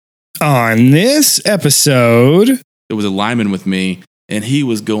On this episode, there was a lineman with me, and he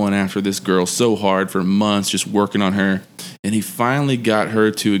was going after this girl so hard for months, just working on her. And he finally got her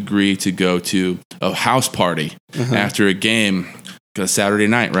to agree to go to a house party after a game, Saturday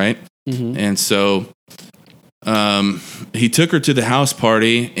night, right? Mm-hmm. And so he took her to the house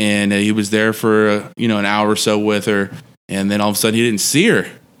party, and he was there for an hour or so with her. And then all of a sudden, he didn't see her.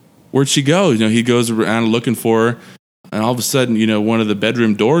 Where'd she go? He goes around looking for her. And all of a sudden, one of the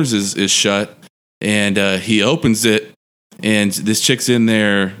bedroom doors is shut, and he opens it, and this chick's in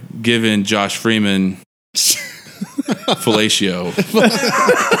there giving Josh Freeman fellatio.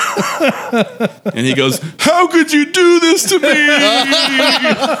 And he goes, "How could you do this to me?"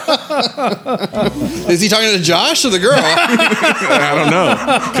 Is he talking to Josh or the girl? I don't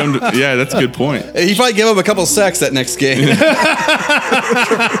know. Yeah, that's a good point. He probably gave up a couple sacks that next game.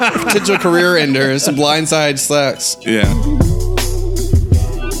 Potential career ender, some blindside sacks. Yeah.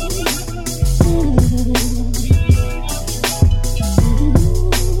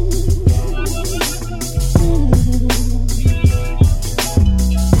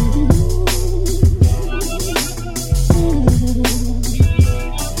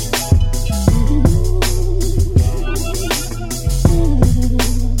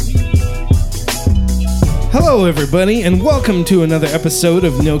 hello everybody, and welcome to another episode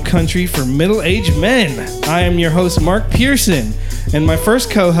of No Country for Middle-Aged Men. I am your host, Mark Pearson, and my first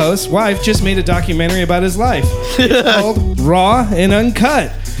co-host, wife, just made a documentary about his life. It's called Raw and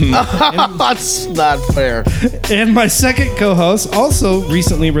Uncut. That's not fair. And my second co-host also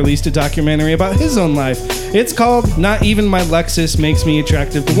recently released a documentary about his own life. It's called Not Even My Lexus Makes Me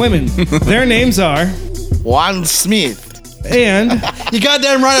Attractive to Women. Their names are Juan Smith. And you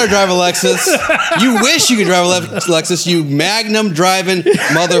goddamn right I drive a Lexus. You wish you could drive a Lexus, you Magnum driving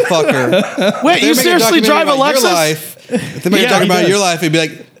motherfucker. Wait, you seriously drive a Lexus? If they make a talking about your life, it'd be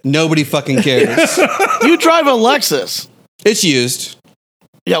like, nobody fucking cares. You drive a Lexus. It's used.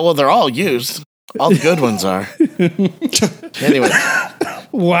 Yeah, well, they're all used. All the good ones are. Anyway.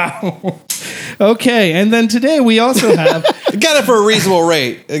 Wow. Okay, and then today we also have... Got it for a reasonable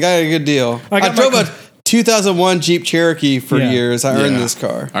rate. I got a good deal. I drove a 2001 Jeep Cherokee for years. I earned this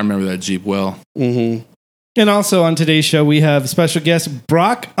car. I remember that Jeep well. Mm-hmm. And also on today's show, we have special guest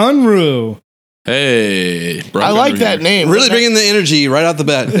Brock Unruh. Hey, Brock I like that name. Really bringing the energy right out the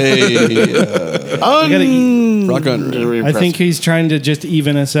bat. Hey, Brock Unruh. I think he's trying to just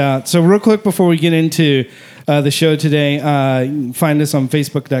even us out. So real quick before we get into the show today, find us on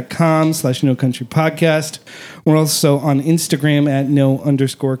Facebook.com/No Country Podcast. We're also on Instagram at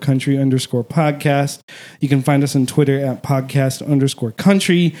No_country_podcast. You can find us on Twitter at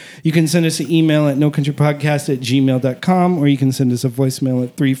podcast_country. You can send us an email at nocountrypodcast@gmail.com, or you can send us a voicemail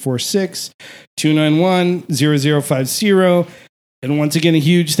at 346-291-0050. And once again, a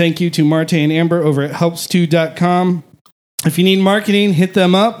huge thank you to Marte and Amber over at helps2.com. If you need marketing, hit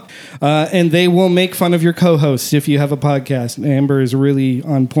them up, and they will make fun of your co-hosts if you have a podcast. Amber is really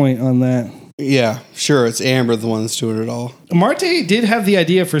on point on that. Yeah, sure. It's Amber the one that's doing it all. Marte did have the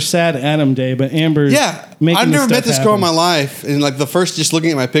idea for Sad Adam Day, but Amber's making I've never met this girl in happen. my life, and like the first, just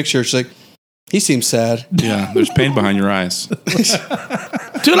looking at my picture, she's like, he seems sad. Yeah, there's pain behind your eyes.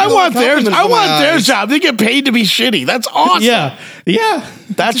 Dude, I want their job. They get paid to be shitty. That's awesome. Yeah.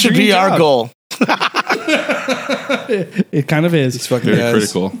 That should be our goal. It kind of is. It's fucking Very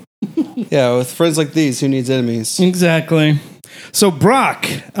critical. Yeah, with friends like these, who needs enemies? Exactly. So, Brock,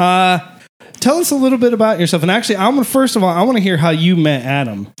 tell us a little bit about yourself. And actually, first of all, I want to hear how you met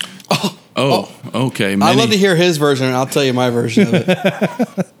Adam. Oh, okay. I'd love to hear his version, and I'll tell you my version of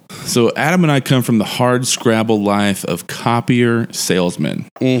it. So Adam and I come from the hard scrabble life of copier salesmen.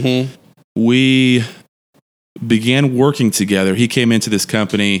 Mm-hmm. We began working together. He came into this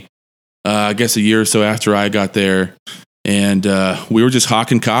company, I guess a year or so after I got there. And we were just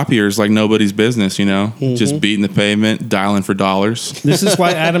hawking copiers like nobody's business, just beating the pavement, dialing for dollars. This is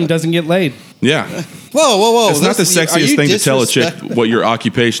why Adam doesn't get laid. Yeah. Whoa. It's not the sexiest thing to tell a chick what your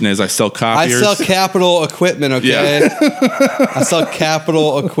occupation is. I sell copiers. I sell capital equipment, okay? Yeah. I sell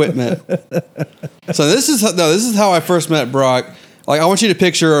capital equipment. So this is how I first met Brock. Like, I want you to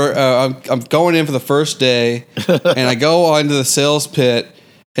picture, I'm going in for the first day, and I go onto the sales pit.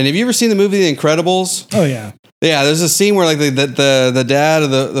 And have you ever seen the movie The Incredibles? Oh, yeah. Yeah, there's a scene where like the dad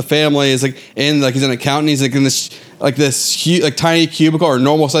of the family is like he's an accountant. He's like in this huge, like tiny cubicle or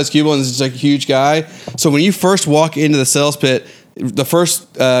normal size cubicle, and this is like a huge guy. So when you first walk into the sales pit, the first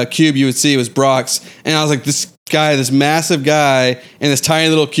cube you would see was Brock's, and I was like, this massive guy in this tiny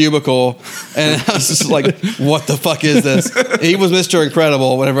little cubicle, and I was just like, what the fuck is this? And he was Mr.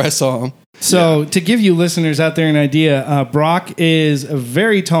 Incredible whenever I saw him. So to give you listeners out there an idea, Brock is a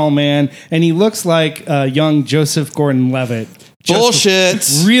very tall man, and he looks like young Joseph Gordon-Levitt. Bullshit.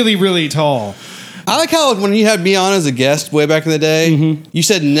 Really, really tall. I like how when you had me on as a guest way back in the day, you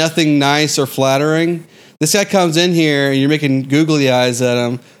said nothing nice or flattering. This guy comes in here and you're making googly eyes at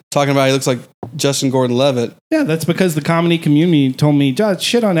him, talking about he looks like Justin Gordon-Levitt. Yeah, that's because the comedy community told me, "Just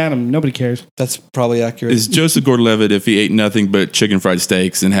shit on Adam. Nobody cares." That's probably accurate. Is Joseph Gordon-Levitt if he ate nothing but chicken fried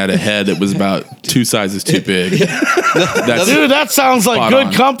steaks and had a head that was about 2 sizes too big? That's Dude, that sounds like Spot good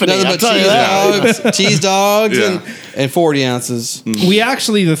on. company. Nothing I'll but tell you that. cheese dogs Yeah. and 40 ounces. We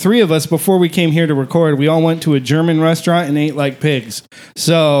actually, the three of us, before we came here to record, we all went to a German restaurant and ate like pigs.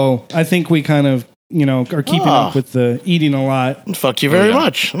 So I think we kind of, are keeping up with the eating a lot. Fuck you very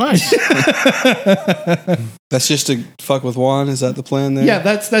much. Nice. That's just to fuck with Juan? Is that the plan there? Yeah,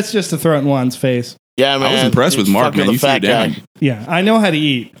 that's just to throw it in Juan's face. Yeah, man. I was impressed with Mark, man. You threw it down. Yeah, I know how to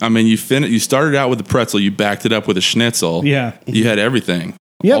eat. I mean, you started out with the pretzel, you backed it up with a schnitzel. Yeah. You had everything.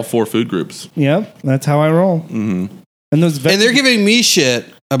 Yep. All 4 food groups. Yep, that's how I roll. Mm-hmm. And those And they're giving me shit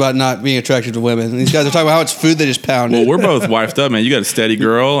about not being attracted to women. And these guys are talking about how much food they just pounded. Well, we're both wifed up, man. You got a steady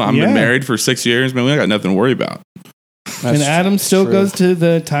girl. I've Yeah. been married for 6 years, man. We got nothing to worry about. and Adam still true. goes to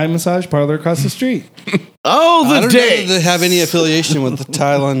the Thai massage parlor across the street. Oh, I the don't day. know that they have any affiliation with the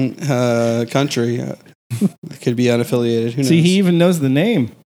Thailand country. It could be unaffiliated. Who knows? See, he even knows the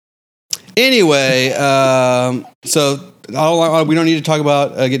name. Anyway, so we don't need to talk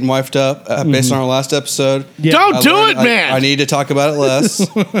about getting wifed up based on our last episode. Yeah. Don't I do learned it, man. I need to talk about it less.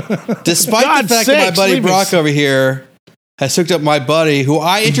 Despite God's the fact that my sakes, buddy leave Brock us. over here has hooked up my buddy, who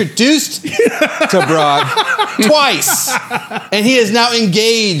I introduced to Brock twice, and he is now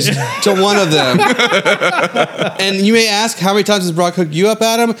engaged to one of them. And you may ask, how many times has Brock hooked you up,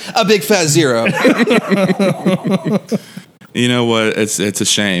 Adam? A big fat 0. You know what? It's a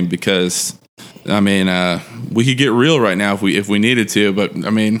shame because, I mean, we could get real right now if we needed to. But I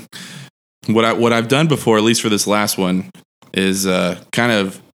mean, what I've done before, at least for this last one, is kind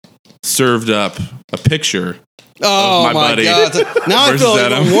of served up a picture. Oh my my buddy God! Now I versus feel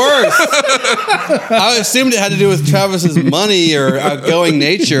Adam. even worse. I assumed it had to do with Travis's money or outgoing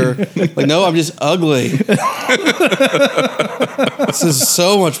nature. Like, no, I'm just ugly. This is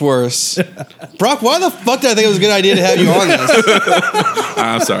so much worse. Brock, why the fuck did I think it was a good idea to have you on this?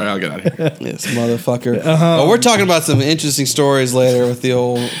 I'm sorry, I'll get out of here. This motherfucker. Oh, we're talking about some interesting stories later with the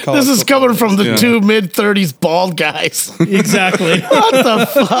old college This is football. coming from the Yeah. 2 mid-30s bald guys. Exactly. What the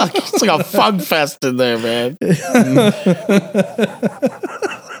fuck? It's like a fun fest in there, man.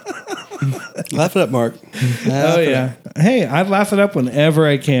 Laugh it up, Mark. Oh yeah. Hey, I laugh it up whenever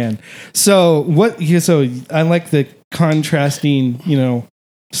I can. So So I like the contrasting,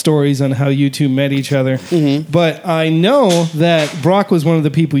 stories on how you two met each other. But I know that Brock was one of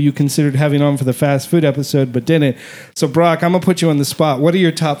the people you considered having on for the fast food episode, but didn't. So Brock, I'm gonna put you on the spot. What are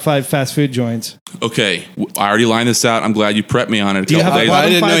your top 5 fast food joints? Okay, I already lined this out. I'm glad you prepped me on it a Do you couple have a days I bottom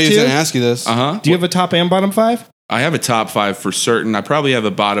ago. didn't know five he was too? going to ask you this. Do you have a top and bottom 5? I have a top 5 for certain. I probably have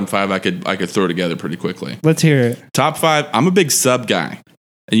a bottom 5 I could throw together pretty quickly. Let's hear it. Top 5, I'm a big sub guy.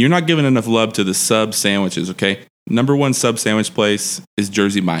 And you're not giving enough love to the sub sandwiches, okay? Number 1 sub sandwich place is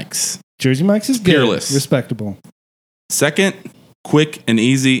Jersey Mike's. Jersey Mike's is good. Peerless. Respectable. Second, quick and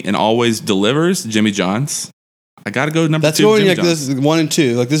easy and always delivers, Jimmy John's. I got to go number That's 2, going Jimmy like John's. this 1 and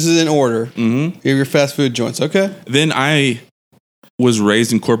 2. Like, this is in order. Mm-hmm. Your fast food joints. Okay. Then I was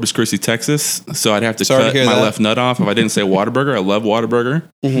raised in Corpus Christi, Texas, so I'd have to Sorry to cut hear my that. left nut off if I didn't say Whataburger. I love Whataburger,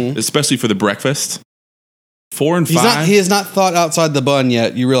 Mm-hmm. especially for the breakfast. 4 and 5. He has not thought outside the bun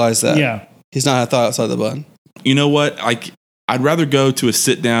yet. You realize that? Yeah. He's not thought outside the bun. You know what? I'd rather go to a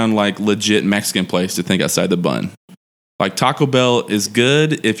sit down, like legit Mexican place to think outside the bun. Like Taco Bell is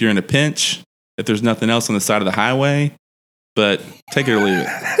good if you're in a pinch, if there's nothing else on the side of the highway, but take it or leave it.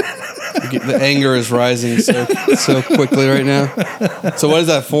 The anger is rising so quickly right now. So what is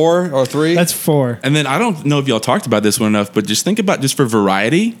that, 4 or 3? That's 4. And then I don't know if y'all talked about this one enough, but just think about, just for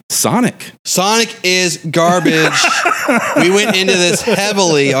variety, Sonic. Sonic is garbage. We went into this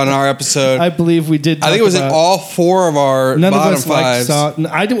heavily on our episode. I believe we did. I think it was in talk all 4 of our None bottom of us like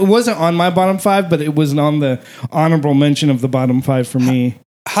fives. it wasn't on my bottom 5, but it was on the honorable mention of the bottom 5 for me.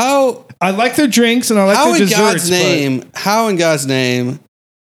 How I like their drinks and I like how their in desserts. God's name? How in God's name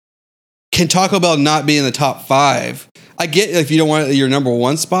can Taco Bell not be in the top 5? I get if you don't want your number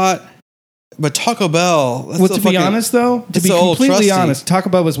 1 spot, But Taco Bell. That's Well, the to be fucking- honest, though, to it's be the old completely trusty. honest, Taco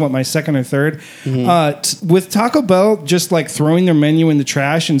Bell was what, my second or third. With Taco Bell, just like throwing their menu in the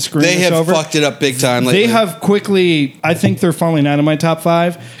trash and screwing They us have over. fucked it up big time lately. They have quickly, I think they're falling out of my top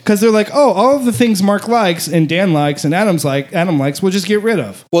 5 because they're like, oh, all of the things Mark likes and Dan likes and Adam likes, we'll just get rid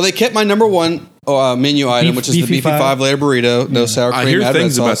of. Well, they kept my number one menu item, which is the beefy beefy 5-layer burrito, no sour cream. I hear add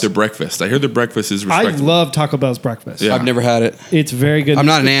things red about sauce. their breakfast. I hear their breakfast is I respectable. love Taco Bell's breakfast. Yeah. I've never had it. It's very good. I'm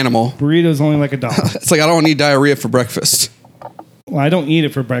not an animal. Burrito's only like $1. It's like I don't need diarrhea for breakfast. Well, I don't eat it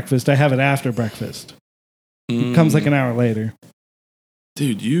for breakfast. I have it after breakfast. It comes like an hour later.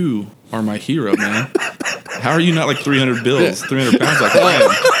 Dude, you are my hero, man. How are you not like 300 pounds like I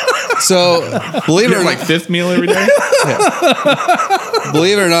am? So, believe it You're or like not, fifth meal every day?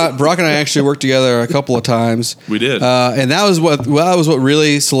 believe it or not, Brock and I actually worked together a couple of times. We did. And that was what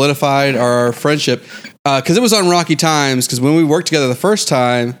really solidified our friendship. Because it was on rocky times. Because when we worked together the first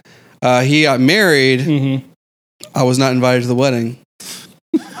time, he got married. I was not invited to the wedding.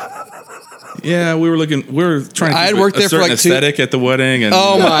 Yeah, we were trying to I had keep worked a there for certain like two- aesthetic at the wedding. And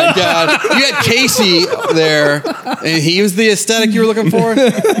Oh my God. You had Casey there, and he was the aesthetic you were looking for.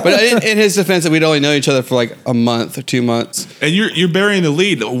 But in his defense, we'd only known each other for like a month or 2 months. And you're burying the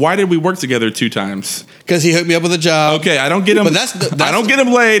lead. Why did we work together 2 times? Because he hooked me up with a job. Okay, I don't get him. But that's I don't get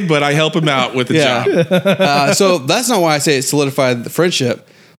him laid, but I help him out with the job. So that's not why I say it solidified the friendship.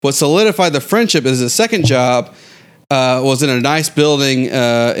 What solidified the friendship is the second job was in a nice building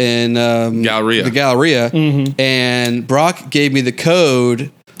in Galleria. the Galleria, and Brock gave me the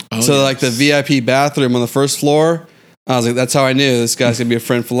code. Like the VIP bathroom on the first floor. I was like, that's how I knew this guy's gonna be a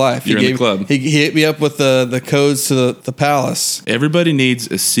friend for life. You're in the club. He hit me up with the codes to the palace. Everybody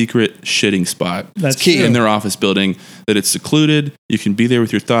needs a secret shitting spot. That's key. true. In their office building, that it's secluded. You can be there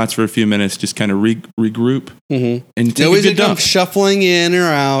with your thoughts for a few minutes, just kind of regroup and take You a always good come dump. shuffling in or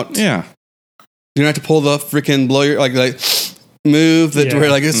out. Yeah. You don't have to pull the freaking blow your like move that Yeah. where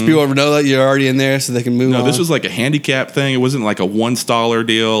like people know that you're already in there so they can move No, on. this was like a handicap thing. It wasn't like a $1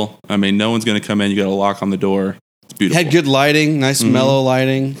 deal. I mean, no one's going to come in. You got a lock on the door. It's It beautiful. had good lighting, nice mellow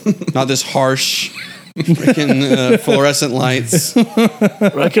lighting, not this harsh freaking fluorescent lights.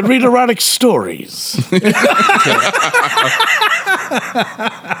 I can read erotic stories.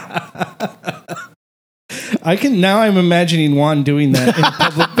 I'm imagining Juan doing that in a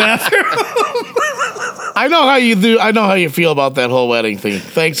public bathroom. I know how you do. I know how you feel about that whole wedding thing.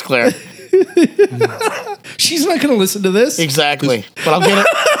 Thanks, Claire. She's not going to listen to this. Exactly. But I'll get it.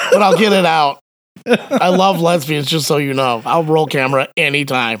 But I'll get it out. I love lesbians, just so you know. I'll roll camera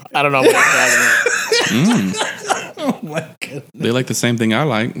anytime. I don't know what you're talking about. Oh my goodness. They like the same thing I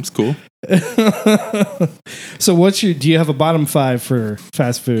like. It's cool. So do you have a bottom 5 for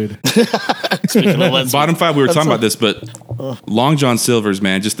fast food? Speaking of lesbians. Bottom 5, we were talking about this, but Long John Silver's,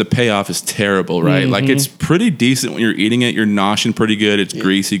 man, just the payoff is terrible, right? Like, it's pretty decent when you're eating it. You're noshing pretty good. It's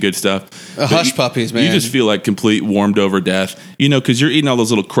greasy, good stuff. Hush puppies, man. You just feel like complete warmed over death. You know, because you're eating all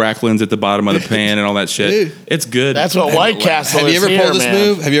those little cracklings at the bottom of the pan and all that shit. Dude. It's good. That's what White Castle Have you is ever here, pulled this man.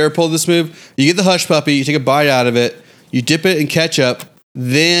 move? Have you ever pulled this move? You get the hush puppy, you take a bite out of it, you dip it in ketchup,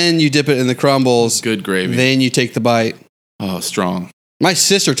 then you dip it in the crumbles. Good gravy. Then you take the bite. Oh, strong. My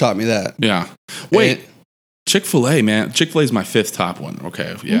sister taught me that. Yeah. Wait, And- Chick-fil-A, man. Chick-fil-A is my 5th top one.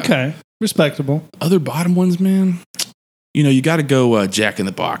 Okay. Yeah. Okay. Respectable. Other bottom ones, man. You know, you got to go Jack in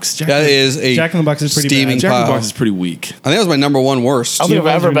the Box. that is a Jack in the Box is pretty steaming bad. Jack in the pile. Box is pretty weak. I think that was my number one worst. I don't think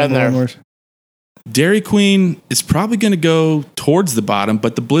I've ever been there. Dairy Queen is probably going to go towards the bottom,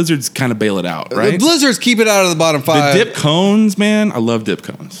 but the Blizzards kind of bail it out, The right? Blizzards keep it out of the bottom The 5. dip cones, man. I love dip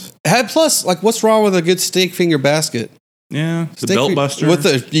cones. Plus, like, what's wrong with a good steak finger basket? Yeah. The Steak belt fi- buster.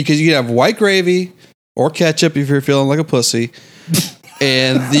 because you can have white gravy or ketchup if you're feeling like a pussy,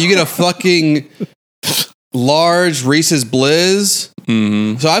 and you get a fucking large Reese's Blizz.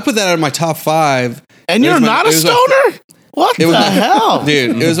 Mm-hmm. So I put that out of my top 5. And It you're was my- not it a was my- stoner? What It the was my- hell?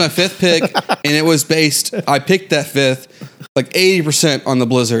 Dude, it was my 5th pick, and it was based. I picked that 5th, like 80% on the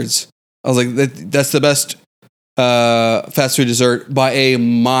Blizzards. I was like, that's the best fast food dessert by a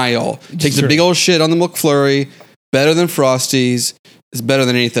mile. Takes Sure. a big old shit on the McFlurry, better than Frosties. It's better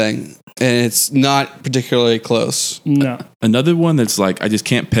than anything, and it's not particularly close. No. Another one that's like, I just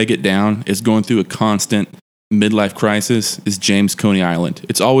can't peg it down, is going through a constant midlife crisis, is James Coney Island.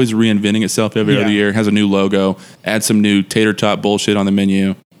 It's always reinventing itself every Yeah. other year. It has a new logo, add some new tater tot bullshit on the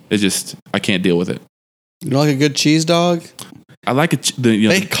menu. It's just, I can't deal with it. You know, like a good cheese dog. I like it.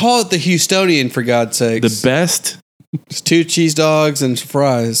 They call it the Houstonian, for God's sakes. The best It's 2 cheese dogs and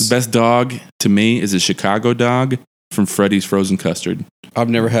fries. The best dog to me is a Chicago dog from Freddy's Frozen Custard. I've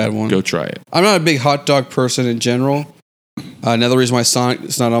never had one. Go try it. I'm not a big hot dog person in general. Another reason why Sonic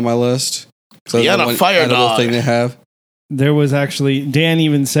is not on my list. So Yeah, that's a one fire edible dog. thing they have. There was actually, Dan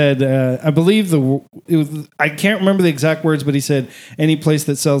even said, I believe I can't remember the exact words, but he said any place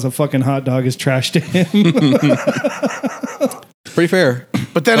that sells a fucking hot dog is trash to him. Pretty fair.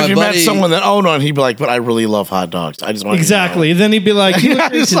 But then My if you met buddy- someone that owned one, he'd be like, "But I really love hot dogs. I just want Exactly. Then he'd be like, "You look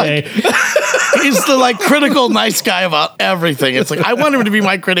great It's like- today." He's the like critical nice guy about everything. It's like I want him to be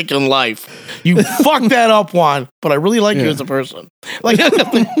my critic in life. You fucked that up, Juan, but I really like you Yeah. as a person. Like,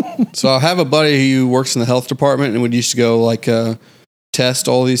 So I have a buddy who works in the health department and would used to go like test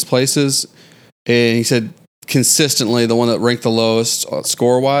all these places, and he said consistently the one that ranked the lowest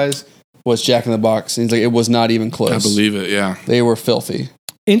score wise was Jack in the Box. And he's like, it was not even close. I believe it. Yeah. They were filthy.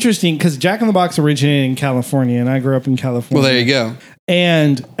 Interesting, because Jack in the Box originated in California, and I grew up in California. Well, there you go.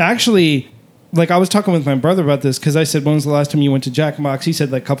 And actually, like I was talking with my brother about this because I said, "When was the last time you went to Jack in the Box?" He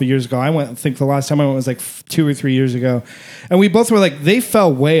said like a couple years ago. I think the last time I went was like 2 or 3 years ago, and we both were like, they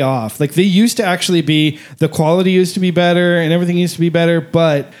fell way off. Like they used to actually be, the quality used to be better and everything used to be better,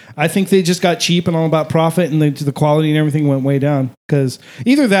 but I think they just got cheap and all about profit, and the quality and everything went way down. Because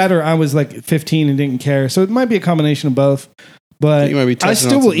either that or I was like 15 and didn't care. So it might be a combination of both. But You might be I touching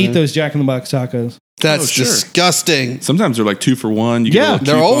still on will eat something. those Jack in the Box tacos. That's Oh, sure. disgusting. Sometimes they're like 2 for 1. You get Yeah. a little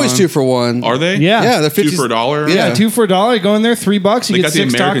They're always coupon. 2 for 1. Are they? Yeah. Yeah, they're 2 50 for $1. Yeah. Yeah, 2 for $1. Go in there, $3. You They get got the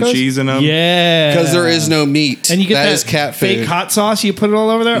 6 American tacos. cheese in them. Yeah, because there is no meat. and you get that is cat food. fake hot sauce. You put it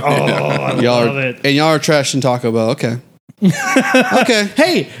all over there. Oh, I Y'all love are, it. and y'all are trashing Taco Bell. Okay. Okay.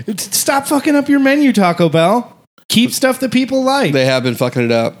 Hey, stop fucking up your menu, Taco Bell. Keep stuff that people like. They have been fucking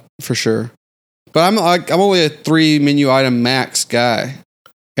it up for sure. But I'm only a 3 menu item max guy,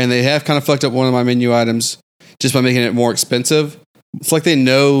 and they have kind of fucked up one of my menu items just by making it more expensive. It's like they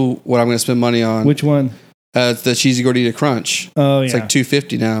know what I'm going to spend money on. Which one? It's the cheesy gordita crunch. Oh, It's yeah. like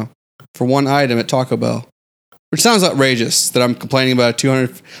 $2.50 now for one item at Taco Bell, which sounds outrageous that I'm complaining about a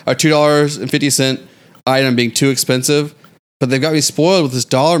 $2.50 item being too expensive. But they've got me spoiled with this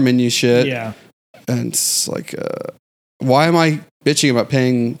dollar menu shit. Yeah. And it's like, why am I bitching about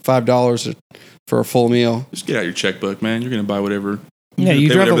paying $5 for a full meal? Just get out your checkbook, man. You're going to buy whatever. Yeah, you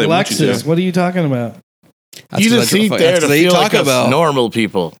pay drive a whatever they want you to. Lexus. What are you talking about? That's you what just I- eat that's there what to they eat feel like Taco us Bell. normal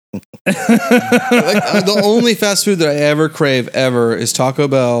people. Like, the only fast food that I ever crave ever is Taco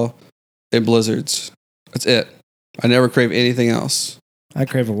Bell and Blizzards. That's it. I never crave anything else. I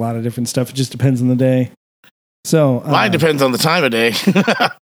crave a lot of different stuff. It just depends on the day. So Mine depends on the time of day.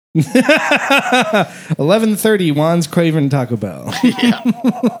 11:30. Juan's craving Taco Bell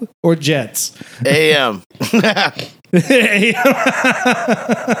or Jets. AM.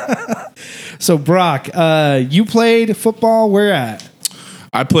 So Brock, you played football. Where at?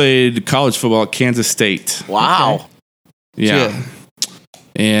 I played college football at Kansas State. Wow. Yeah.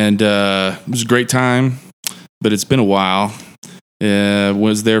 And it was a great time, but it's been a while.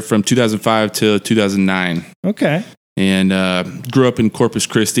 Was there from 2005 to 2009. Okay. And grew up in Corpus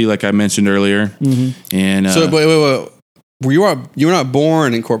Christi, like I mentioned earlier. Mm-hmm. And So wait. You were not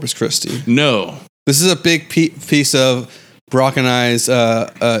born in Corpus Christi. no, This is a big piece of Brock and I's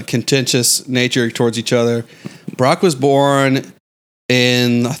contentious nature towards each other. Brock was born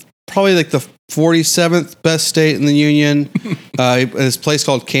in probably like the 47th best state in the union. This place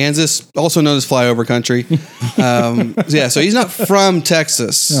called Kansas, also known as flyover country. So he's not from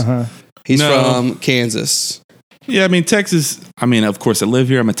Texas. Uh-huh. He's No. from Kansas. yeah, I mean Texas. I mean, of course, I live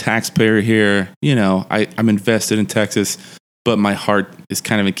here. I'm a taxpayer here. You know, I'm invested in Texas, but my heart is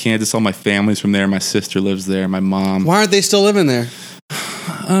kind of in Kansas. All my family's from there. My sister lives there. My mom. Why aren't they still living there?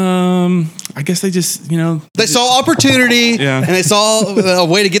 I guess they just, They saw opportunity Yeah. and they saw a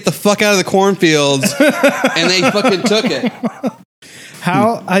way to get the fuck out of the cornfields and they fucking took it.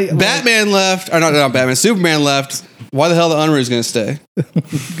 How Batman left, or not Batman, Superman left. Why the hell the Unruh is going to stay?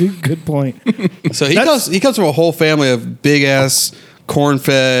 good point. So he comes from a whole family of big ass corn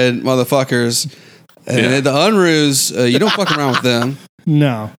fed motherfuckers. And Yeah. the Unruhs, you don't fuck around with them.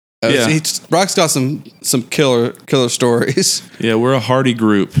 No. Yeah. Brock's got some killer stories. Yeah, we're a hardy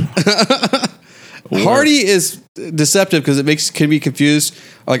group. Hardy is deceptive because can be confused.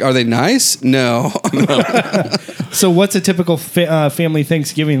 Like, are they nice? No. So what's a typical family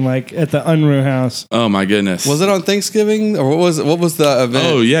Thanksgiving like at the Unruh house? Oh my goodness. Was it on Thanksgiving or what was the event?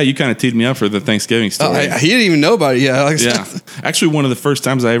 Oh yeah, you kind of teed me up for the Thanksgiving story. He didn't even know about it. Yeah, like I Yeah, said. actually, one of the first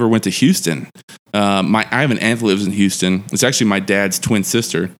times I ever went to Houston. I have an aunt that lives in Houston. It's actually my dad's twin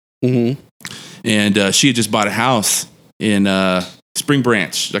sister, and she had just bought a house in Spring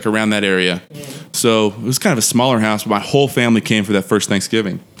Branch, like around that area. So it was kind of a smaller house, but my whole family came for that first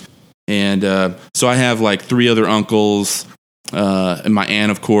Thanksgiving. And so I have like 3 other uncles, and my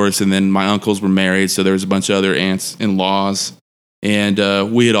aunt, of course, and then my uncles were married, so there was a bunch of other aunts in laws.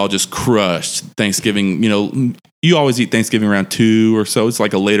 and we had all just crushed Thanksgiving. You know, you always eat Thanksgiving around 2 or so. It's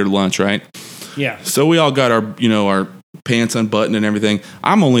like a later lunch, right? Yeah. So we all got our pants unbuttoned and everything.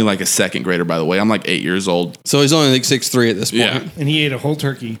 I'm only like a second grader, by the way. I'm like 8 years old. So he's only like 6'3" at this point. Yeah. And he ate a whole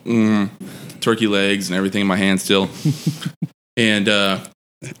turkey. Turkey legs and everything in my hand still. And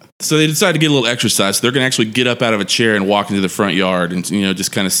so they decided to get a little exercise. So they're going to actually get up out of a chair and walk into the front yard and, you know,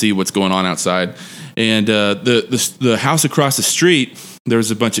 just kind of see what's going on outside. And the house across the street, there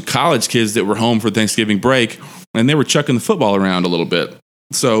was a bunch of college kids that were home for Thanksgiving break, and they were chucking the football around a little bit.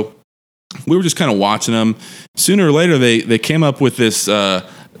 So we were just kind of watching them. Sooner or later, they came up with this.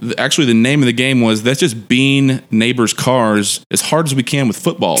 Actually, the name of the game was, let's just bean neighbors' cars as hard as we can with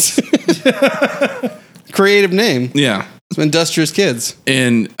footballs. Creative name. Yeah. Some industrious kids.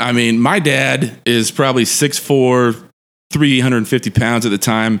 And I mean, my dad is probably 6'4", 350 pounds at the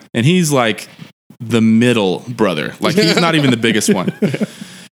time. And he's like the middle brother. Like, he's not even the biggest one.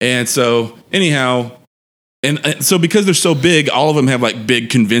 And so anyhow, and so because they're so big, all of them have like big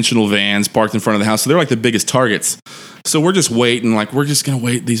conventional vans parked in front of the house. So they're like the biggest targets. So we're just waiting, like, we're just going to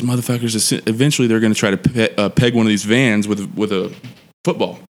wait. These motherfuckers, eventually they're going to try to peg one of these vans with a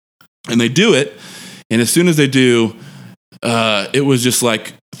football. And they do it. And as soon as they do, it was just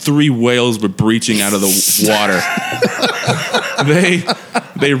like 3 whales were breaching out of the water.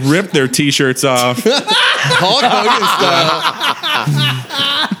 They ripped their t-shirts off. Hulk Hogan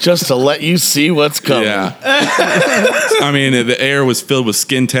style. Just to let you see what's coming. Yeah. I mean, the air was filled with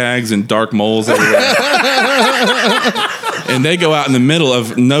skin tags and dark moles everywhere. And they go out in the middle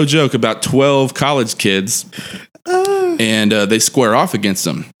of, no joke, about 12 college kids. And they square off against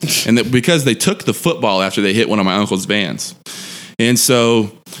them. And because they took the football after they hit one of my uncle's vans. And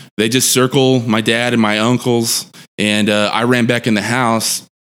so they just circle my dad and my uncles. And I ran back in the house.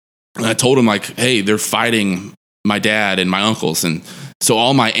 And I told them, like, hey, they're fighting my dad and my uncles. And so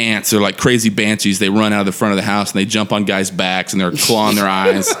all my aunts are like crazy banshees. They run out of the front of the house and they jump on guys' backs and they're clawing their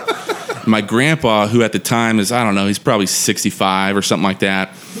eyes. My grandpa, who at the time is, I don't know, he's probably 65 or something like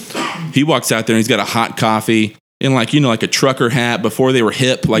that. He walks out there and he's got a hot coffee and, like, you know, like a trucker hat before they were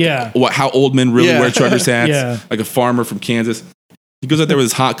hip, like how old men really wear truckers hats, like a farmer from Kansas. He goes out there with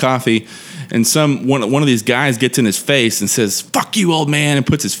his hot coffee, and one of these guys gets in his face and says, "Fuck you, old man," and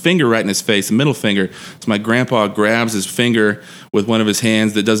puts his finger right in his face, the middle finger. So my grandpa grabs his finger with one of his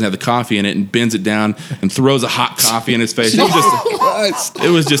hands that doesn't have the coffee in it and bends it down and throws a hot coffee in his face.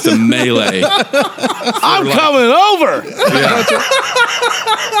 It was just a melee. I'm coming over.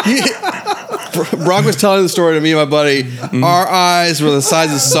 Brock was telling the story to me and my buddy. Our eyes were the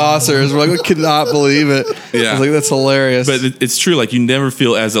size of saucers. We're like, we could not believe it. Yeah. I was like, that's hilarious. But it's true. Like, you never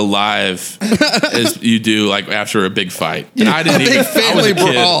feel as alive as you do, like, after a big fight. And I didn't big even. family I was a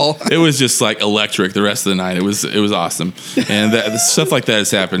kid. brawl. It was just like electric the rest of the night. It was awesome. And stuff like that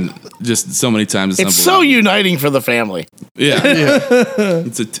has happened just so many times. It's so uniting for the family. Yeah.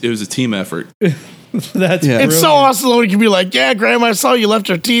 It was a team effort. That's It's so awesome when you can be like, yeah, Grandma, I saw you left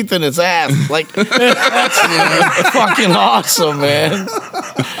your teeth in its ass. Like, that's fucking awesome, man.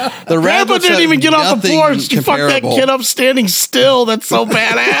 The Grandpa didn't even get off the porch. You fucked that kid up standing still. That's so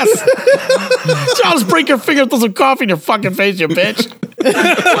badass. I'll just break your finger, throw some coffee in your fucking face, you bitch.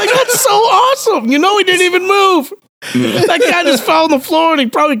 Like, that's so awesome. You know he didn't even move. That guy just fell on the floor and he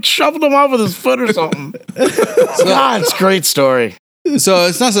probably shoved him off with his foot or something. God, it's a great story. So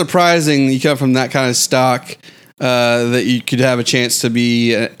it's not surprising you come from that kind of stock that you could have a chance to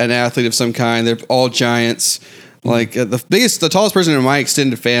be an athlete of some kind. They're all giants. Like the tallest person in my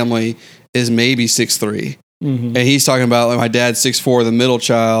extended family is maybe 6'3", and he's talking about, like, my dad's 6'4", the middle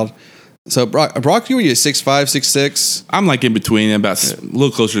child. So Brock, you were 6'5", 6'6"? I'm like in between, about a little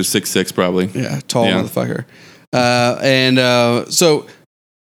closer to 6'6", probably. Yeah, tall motherfucker. So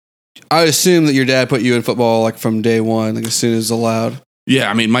I assume that your dad put you in football, like, from day one, like as soon as allowed. Yeah,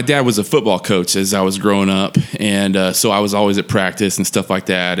 I mean, my dad was a football coach as I was growing up, and so I was always at practice and stuff like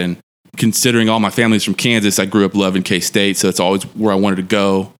that. And considering all my family's from Kansas, I grew up loving K-State, so that's always where I wanted to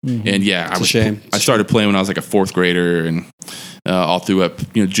go. And yeah, I started playing when I was like a 4th grader, and all through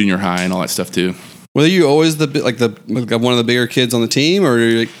up, junior high and all that stuff too. Were you always one of the bigger kids on the team, or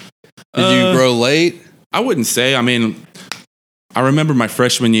did you grow late? I wouldn't say. I mean, I remember my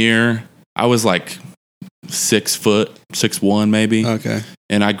freshman year, I was like 6 foot, 6'1" maybe. Okay.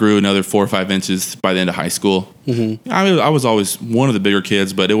 And I grew another 4 or 5 inches by the end of high school. I was always one of the bigger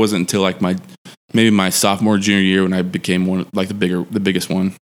kids, but it wasn't until like maybe my sophomore, junior year when I became the biggest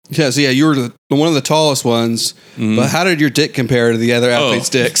one. Yeah, so you were one of the tallest ones, but how did your dick compare to the other athletes'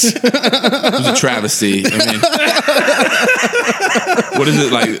 dicks? It was a travesty. I mean, what is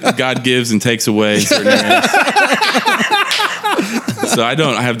it, like God gives and takes away in certain areas? So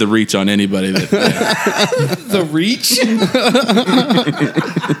I have the reach on anybody. The reach?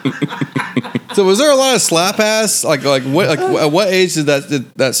 So was there a lot of slap ass? Like at what age did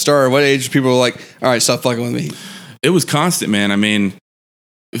that start? What age people were like, all right, stop fucking with me? It was constant, man. I mean,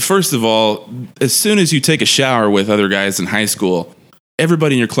 first of all, as soon as you take a shower with other guys in high school,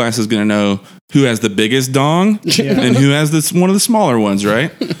 everybody in your class is going to know who has the biggest dong and who has one of the smaller ones,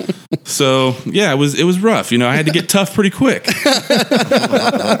 right? So yeah, it was rough. I had to get tough pretty quick. You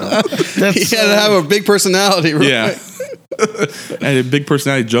had to have a big personality, right? Yeah. I had a big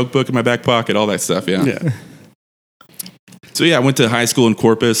personality joke book in my back pocket, all that stuff. Yeah. So yeah, I went to high school in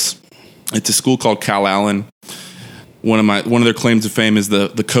Corpus. It's a school called Cal Allen. One of their claims to fame is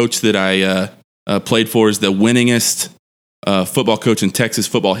the coach that I played for is the winningest football coach in Texas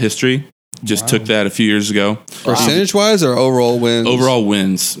football history. Just took that a few years ago. Percentage wise or overall wins? Overall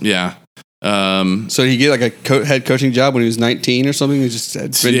wins, yeah. So did he get like a head coaching job when he was 19 or something? He just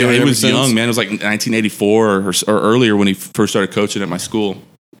had been doing it he ever was since? young, man. It was like 1984 or earlier when he first started coaching at my school.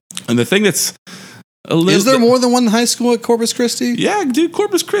 And the thing that's is there more than one high school at Corpus Christi? Yeah, dude,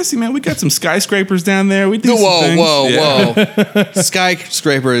 Corpus Christi, man. We got some skyscrapers down there. We do Whoa.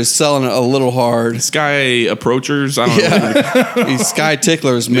 Skyscraper is selling it a little hard. Sky approachers, I don't know. These sky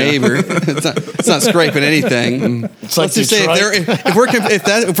ticklers, maybe. It's not scraping anything. It's like Let's just say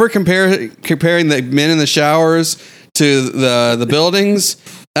if we're comparing the men in the showers to the buildings,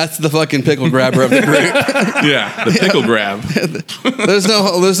 that's the fucking pickle grabber of the group. Yeah, the pickle grab. There's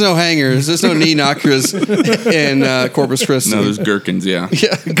no hangers. There's no knee knockers in Corpus Christi. No, there's gherkins. Yeah.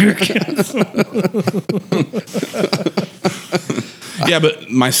 Yeah, gherkins. Yeah, but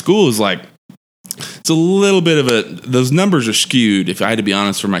my school is like, it's a little bit of those numbers are skewed, if I had to be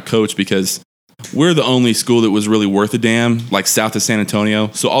honest, for my coach, because we're the only school that was really worth a damn, like south of San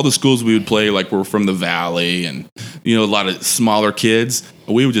Antonio. So all the schools we would play, like, were from the valley and, a lot of smaller kids.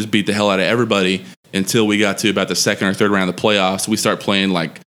 We would just beat the hell out of everybody until we got to about the second or third round of the playoffs. We start playing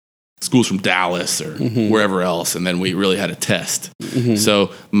like schools from Dallas or wherever else, and then we really had a test.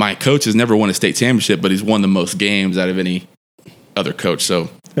 So my coach has never won a state championship, but he's won the most games out of any other coach. So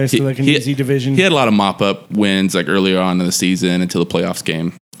basically like an easy division. He had a lot of mop-up wins like earlier on in the season until the playoffs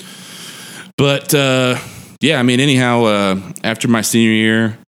came. But yeah, I mean, anyhow, after my senior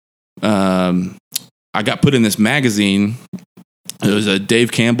year, I got put in this magazine. It was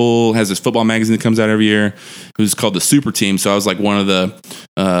Dave Campbell has this football magazine that comes out every year. It was called the Super Team. So I was like one of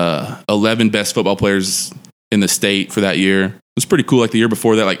the 11 best football players in the state for that year. It was pretty cool. Like the year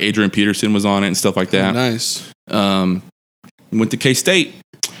before that, like Adrian Peterson was on it and stuff like that. Oh, nice. Went to K-State.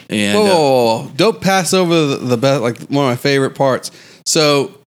 And whoa. Don't pass over the best, like one of my favorite parts.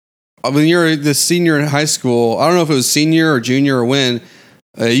 So when you're the senior in high school, I don't know if it was senior or junior or when,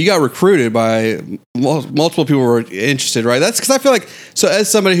 you got recruited by multiple people were interested, right? That's because I feel like, so as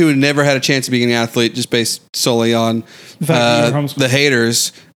somebody who never had a chance of being an athlete, just based solely on the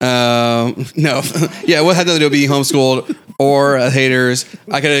haters, no, yeah, what had nothing to do with being homeschooled or haters.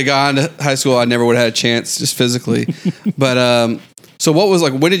 I could have gone to high school, I never would have had a chance just physically. But so what was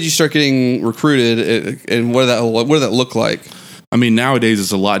like? When did you start getting recruited, and what did that look like? I mean, nowadays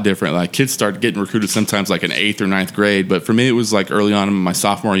it's a lot different. Like kids start getting recruited sometimes like in 8th or 9th grade. But for me, it was like early on in my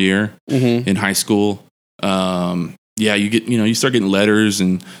sophomore year in high school. Yeah, you start getting letters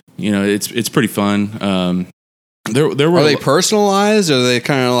and, it's pretty fun. There were. Are they personalized or are they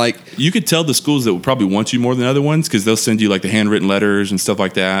kind of like? You could tell the schools that would probably want you more than other ones because they'll send you like the handwritten letters and stuff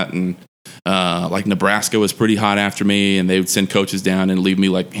like that. And like Nebraska was pretty hot after me and they would send coaches down and leave me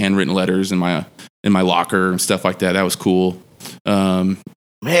like handwritten letters in my locker and stuff like that. That was cool. Man,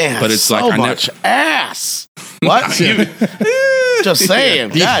 but it's so like much ass. What? Just saying.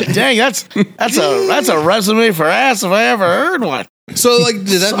 God dang, that's a resume for ass if I ever heard one. So, like,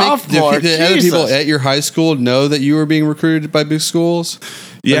 did other people at your high school know that you were being recruited by big schools?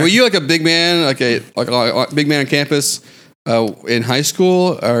 Yeah. Like, were you like a big man, like a big man on campus in high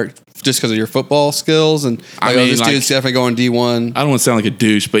school, or just because of your football skills? And like, this dude's definitely going D1. I don't want to sound like a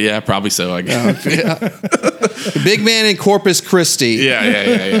douche, but yeah, probably so. I guess. Big man in Corpus Christi.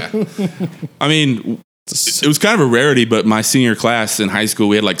 Yeah. I mean, it was kind of a rarity, but my senior class in high school,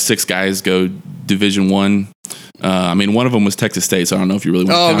 we had like 6 guys go Division I. I mean, one of them was Texas State, so I don't know if you really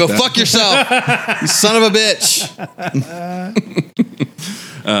want to count that. Fuck yourself, you son of a bitch.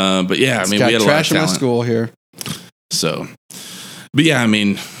 But yeah, I mean, we had a lot of talent. In my school here. So, but yeah, I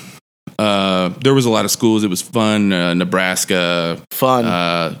mean, there was a lot of schools. It was fun. Nebraska,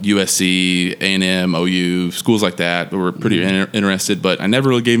 USC, A&M, OU, schools like that. We were pretty interested, but I never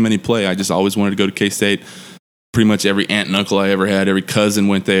really gave them any play. I just always wanted to go to K-State. Pretty much every aunt and uncle I ever had, every cousin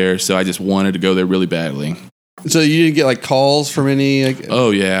went there, so I just wanted to go there really badly. So you didn't get like calls from any? Like,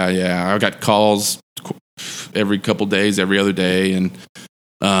 Oh yeah. I got calls every couple days, every other day, and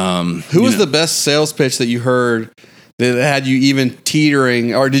who was the best sales pitch that you heard that had you even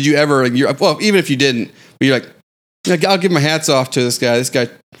teetering, or did you ever? Well, even if you didn't, but you're like, I'll give my hats off to this guy. This guy,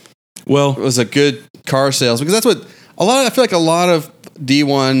 was a good car salesman, because that's what I feel like a lot of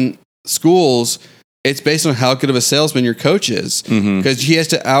D1 schools. It's based on how good of a salesman your coach is, because he has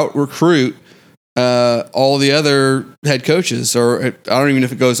to out recruit all the other head coaches, or I don't even know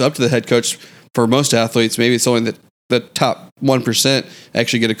if it goes up to the head coach for most athletes. Maybe it's only the top 1%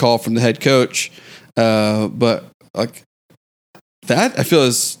 actually get a call from the head coach. But like that, I feel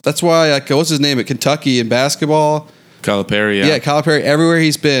that's why, like, what's his name at Kentucky in basketball? Calipari. Yeah, Calipari. Everywhere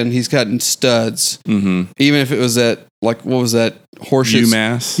he's been, he's gotten studs. Even if it was at, like, what was that?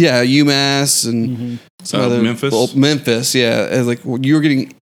 UMass. Yeah, UMass and some other Memphis. Well, Memphis. Yeah, it's like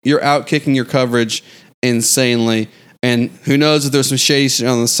you're out kicking your coverage insanely, and who knows if there's some shady shit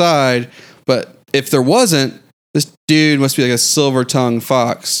on the side. But if there wasn't, this dude must be like a silver-tongued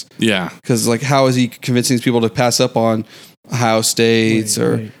fox. Yeah, because like, how is he convincing these people to pass up on Ohio State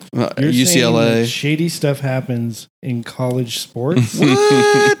or UCLA? Shady stuff happens in college sports.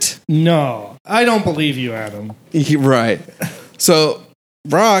 What? No, I don't believe you, Adam. Right. So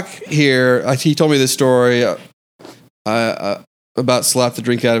Brock here, he told me this story about slap the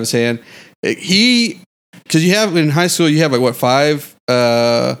drink out of his hand. Because you have in high school, you have like what, 5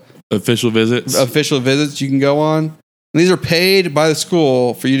 official visits you can go on. And these are paid by the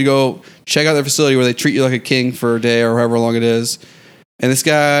school for you to go check out their facility where they treat you like a king for a day or however long it is. And this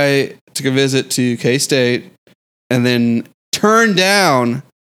guy took a visit to K-State and then turned down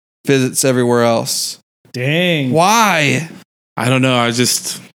visits everywhere else. Dang. Why? I don't know.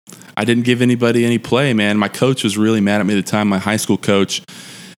 I didn't give anybody any play, man. My coach was really mad at me at the time, my high school coach,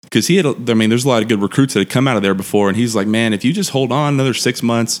 because there's a lot of good recruits that had come out of there before. And he's like, man, if you just hold on another 6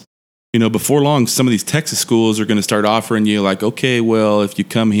 months, before long, some of these Texas schools are going to start offering you like, okay, well, if you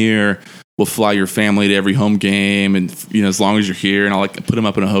come here, we'll fly your family to every home game. And, as long as you're here, and I'll like put them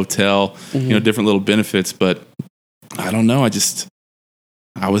up in a hotel, different little benefits. But I don't know.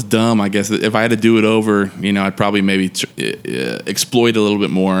 I was dumb. I guess if I had to do it over, I'd probably maybe exploit a little bit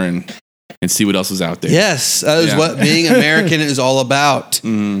more and see what else is out there. Yes, that is what being American is all about.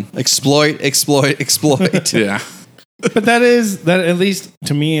 Exploit. Yeah. But that at least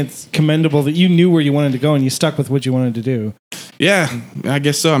to me, it's commendable that you knew where you wanted to go and you stuck with what you wanted to do. Yeah, I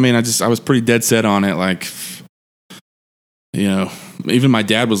guess so. I mean, I was pretty dead set on it. Like, even my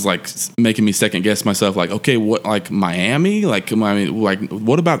dad was like making me second guess myself. Like, okay, what, like Miami? Like,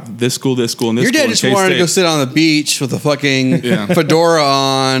 what about this school, and this school? Your dad just wanted to go sit on the beach with a fucking fedora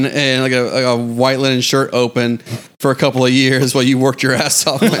on and like a white linen shirt open for a couple of years while you worked your ass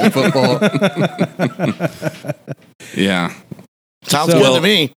off playing football. Yeah. Sounds good to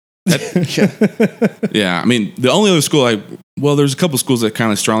me. Yeah, I mean, the only other school there's a couple schools that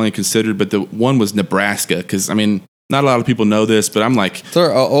kind of strongly considered, but the one was Nebraska, because I mean, not a lot of people know this, but I'm like,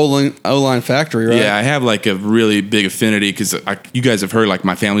 they're an O-line factory, right? Yeah, I have like a really big affinity because you guys have heard like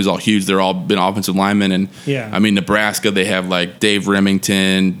my family's all huge. They're all been offensive linemen, and I mean, Nebraska, they have like Dave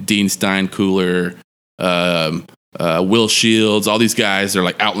Remington, Dean Steinkooler, Will Shields, all these guys. They're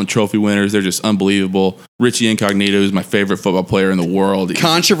like Outland Trophy winners. They're just unbelievable. Richie Incognito is my favorite football player in the world.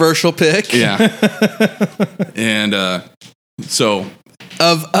 Controversial pick. Yeah. And so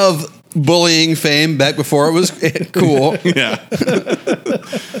of bullying fame back before it was cool. Yeah.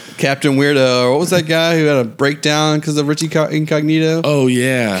 Captain Weirdo. Or what was that guy who had a breakdown because of Richie Incognito? Oh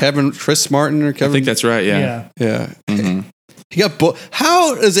yeah. Chris Martin or Kevin? I think that's right. Yeah. Mm-hmm. He got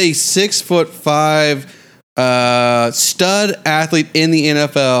how does a 6'5" stud athlete in the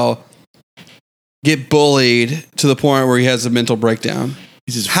NFL get bullied to the point where he has a mental breakdown?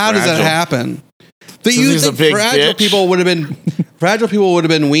 How does that happen? But you think fragile people would have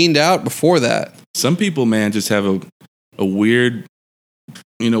been weaned out before that? Some people, man, just have a weird,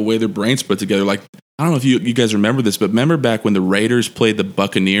 way their brains put together. Like, I don't know if you guys remember this, but remember back when the Raiders played the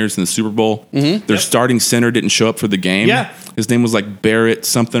Buccaneers in the Super Bowl? Mm-hmm. Their starting center didn't show up for the game. Yeah. His name was like Barrett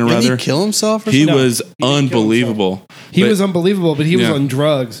something or other. Did he kill himself? He was unbelievable. He was unbelievable, but he was on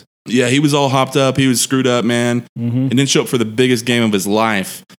drugs. Yeah, he was all hopped up. He was screwed up, man. Mm-hmm. And didn't show up for the biggest game of his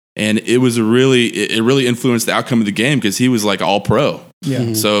life. And it was it really influenced the outcome of the game because he was like all pro. Yeah.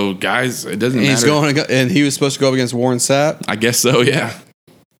 Mm-hmm. So guys, it doesn't matter. And he was supposed to go up against Warren Sapp? I guess so, yeah.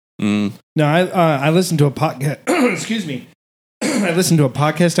 Mm. No, I listened to a podcast. Excuse me. I listened to a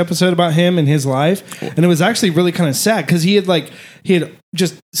podcast episode about him and his life, and it was actually really kind of sad because he had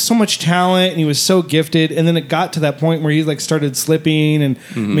just so much talent and he was so gifted, and then it got to that point where he like started slipping and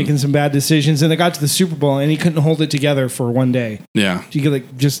making some bad decisions, and it got to the Super Bowl and he couldn't hold it together for one day. Yeah, he could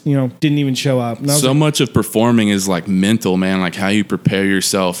like just didn't even show up. So much of performing is like mental, man. Like how you prepare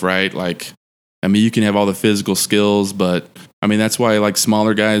yourself, right? Like, I mean, you can have all the physical skills, but I mean, that's why like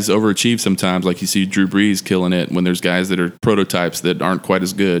smaller guys overachieve sometimes. Like you see Drew Brees killing it when there's guys that are prototypes that aren't quite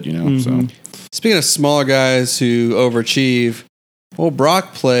as good, So speaking of smaller guys who overachieve,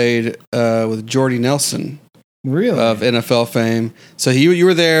 Brock played with Jordy Nelson, really, of NFL fame. So you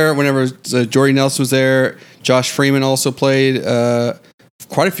were there whenever Jordy Nelson was there. Josh Freeman also played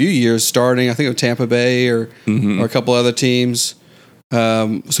quite a few years, starting I think of Tampa Bay or a couple other teams.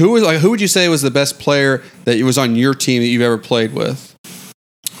 So who would you say was the best player that was on your team that you've ever played with?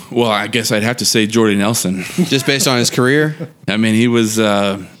 Well, I guess I'd have to say Jordy Nelson, just based on his career. I mean, he was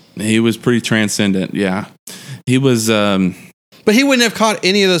pretty transcendent. Yeah, he was. But he wouldn't have caught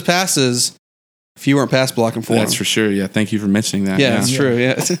any of those passes if you weren't pass blocking for him. That's for sure. Yeah, thank you for mentioning that. Yeah, that's true.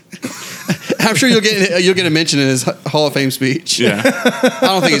 Yeah, I'm sure you'll get a mention in his Hall of Fame speech. Yeah, I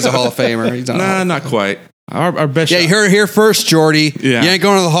don't think he's a Hall of Famer. He's not quite. Our best. Yeah, you heard it here first, Jordy. Yeah. You ain't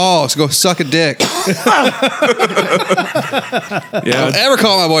going to the Hall, so go suck a dick. Don't ever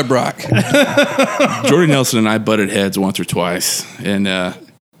call my boy Brock. Jordy Nelson and I butted heads once or twice, and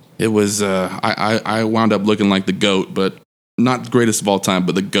it was I wound up looking like the GOAT, but not the greatest of all time,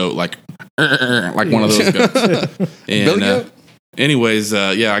 but the GOAT, like one of those goats. And anyways,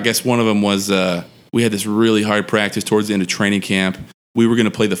 I guess one of them was we had this really hard practice towards the end of training camp. We were going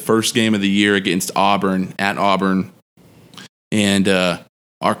to play the first game of the year against Auburn, at Auburn. And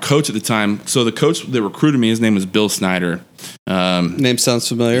our coach at the time, so the coach that recruited me, his name was Bill Snyder. Name sounds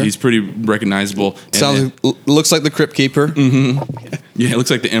familiar. He's pretty recognizable. Looks like the Crypt Keeper. Mm-hmm. Yeah, it looks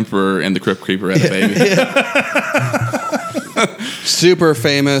like the Emperor and the Crypt Keeper had a baby. Super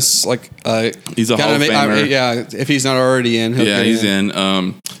famous. He's a Hall of Famer. If he's not already in. He's in.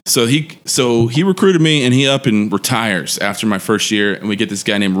 So he recruited me, and he up and retires after my first year, and we get this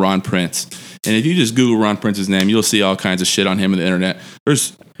guy named Ron Prince. And if you just Google Ron Prince's name, you'll see all kinds of shit on him on the internet.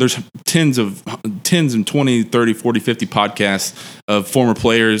 There's tens and 20, 30, 40, 50 podcasts of former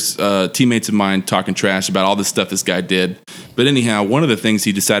players, teammates of mine talking trash about all this stuff this guy did. But anyhow, one of the things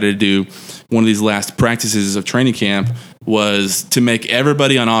he decided to do, one of these last practices of training camp, was to make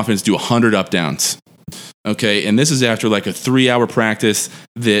everybody on offense do 100 up downs. Okay, and this is after like a 3-hour practice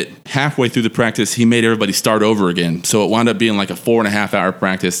that halfway through the practice, he made everybody start over again. So it wound up being like a 4.5-hour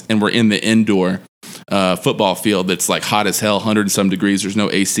practice, and we're in the indoor football field that's like hot as hell, 100 and some degrees. There's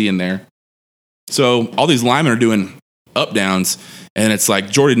no AC in there. So all these linemen are doing up downs, and it's like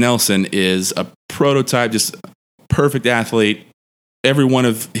Jordy Nelson is a prototype, just perfect athlete. Every one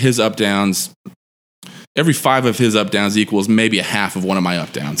of his up downs, every 5 of his up downs equals maybe a half of one of my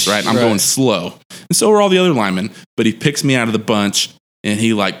up downs, right? I'm going slow. And so are all the other linemen, but he picks me out of the bunch, and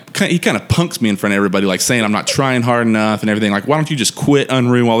he kind of punks me in front of everybody, like saying I'm not trying hard enough and everything. Like, why don't you just quit,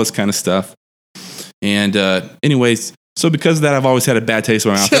 Unruh, all this kind of stuff. And anyways, so because of that, I've always had a bad taste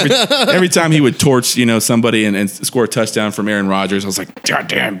in my mouth. Every time he would torch, somebody and score a touchdown from Aaron Rodgers, I was like, God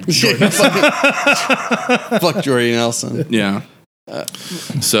damn, Jordy Nelson. Fuck Jordy Nelson. Yeah.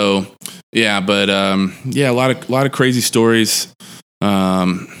 So yeah, but a lot of crazy stories.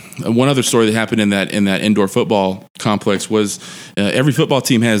 One other story that happened in that indoor football complex was every football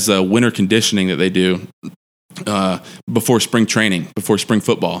team has winter conditioning that they do before spring training, before spring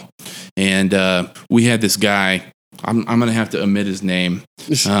football, and we had this guy. I'm gonna have to omit his name.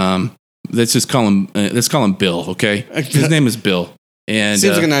 Let's just call him Bill. Okay, his name is Bill. And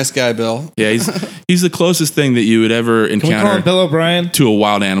seems like a nice guy, Bill. Yeah, he's the closest thing that you would ever encounter. Can we call him Bill O'Brien? To a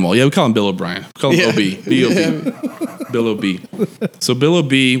wild animal. Yeah, we call him Bill O'Brien. We call him OB. B-O-B. Bill O.B. So Bill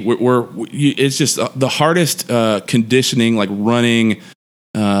O.B., it's just the hardest conditioning, like running,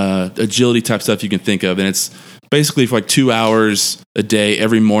 agility type stuff you can think of. And it's basically for like 2 hours a day,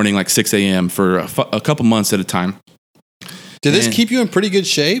 every morning, like 6 a.m. for a couple months at a time. Did this keep you in pretty good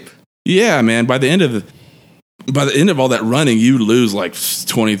shape? Yeah, man. By the end of all that running, you would lose like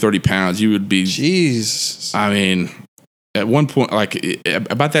 20, 30 pounds. You would be... Jeez. I mean... At one point, like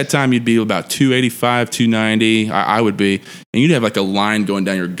about that time, you'd be about 285, 290. I would be, and you'd have like a line going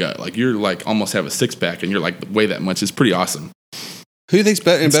down your gut, like you're like almost have a 6-pack, and you're like weigh that much. It's pretty awesome. Who do you think's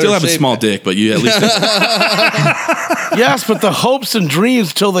better? Still have a small dick, but you at least. Yes, but the hopes and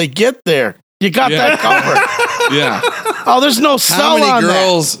dreams till they get there, you got that covered. Yeah. Oh, there's no sell on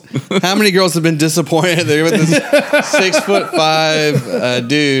that. How many girls have been disappointed? They're with this 6'5"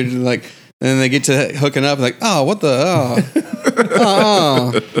 dude, like. then they get to hooking up, like, oh, what the?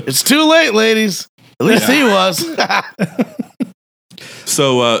 It's too late, ladies. At least he was.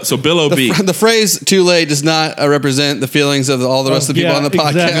 So Bill O.B. The phrase "too late" does not represent the feelings of all the rest of the people on the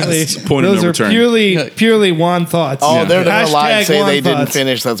podcast. Exactly. Point of Those no are return. purely Juan thoughts. Oh, they're going to lie and say Juan they didn't thoughts.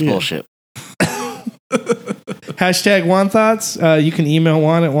 finish. That's bullshit. Hashtag Juan thoughts. You can email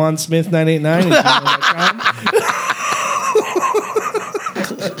Juan at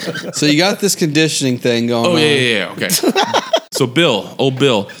juansmith989. So you got this conditioning thing going on. Oh yeah. Okay. So old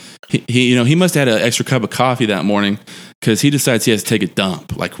Bill, he must have had an extra cup of coffee that morning because he decides he has to take a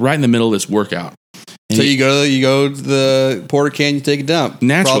dump, like right in the middle of this workout. And So you go to the porta can, you take a dump.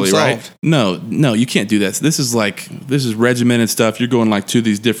 naturally, Problem right? solved. No, you can't do that. This is regimented stuff. You're going like to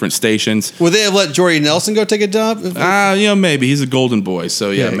these different stations. Would they have let Jordy Nelson go take a dump? Maybe he's a golden boy, so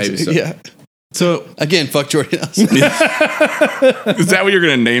maybe so. Yeah. So Again, fuck Jordy Nelson. is that what you're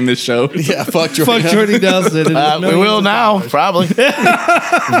going to name this show? Yeah, fuck Jordy Fuck Nelson. Jordy Nelson. We will now, probably.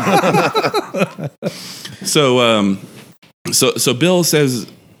 So Bill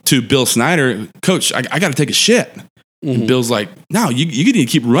says to Bill Snyder, Coach, I got to take a shit. And Bill's like, no, you need to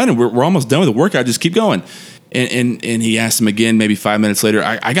keep running. We're almost done with the workout. Just keep going. And he asked him again, maybe 5 minutes later,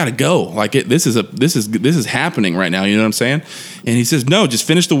 I got to go. Like this is happening right now. You know what I'm saying? And he says, no, just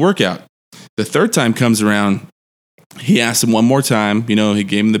finish the workout. The third time comes around. He asked him one more time. He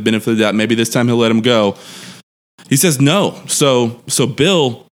gave him the benefit of the doubt. Maybe this time he'll let him go. He says no. So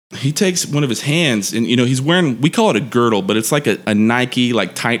Bill, he takes one of his hands and, he's wearing, we call it a girdle, but it's like a Nike,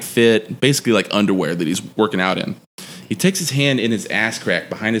 like tight fit, basically like underwear that he's working out in. He takes his hand in his ass crack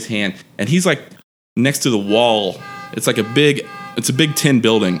behind his hand and he's like next to the wall. It's like a big tin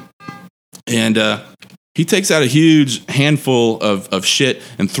building. And, he takes out a huge handful of shit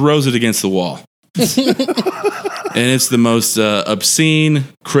and throws it against the wall. And it's the most obscene,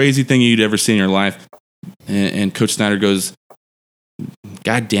 crazy thing you'd ever see in your life. And Coach Snyder goes,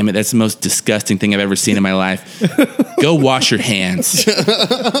 God damn it, that's the most disgusting thing I've ever seen in my life. Go wash your hands.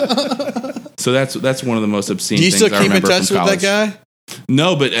 So that's one of the most obscene things I remember. Do you still keep in touch with that guy?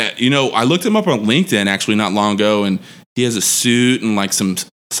 No, but I looked him up on LinkedIn actually not long ago, and he has a suit and like some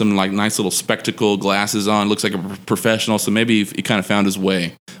like nice little spectacle glasses on. Looks like a professional, so maybe he kind of found his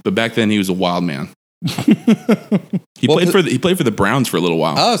way. But back then he was a wild man. He played for the Browns for a little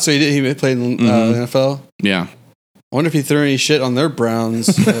while. Oh, so he played in the NFL? Yeah. I wonder if he threw any shit on their Browns.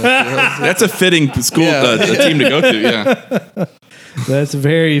 That's a fitting school a team to go to. Yeah. That's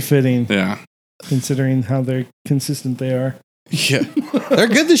very fitting, Yeah. considering how they're consistent they are. Yeah. They're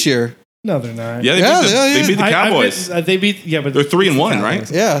good this year. No, they're not. Yeah, they beat the Cowboys. But they're 3-1, right?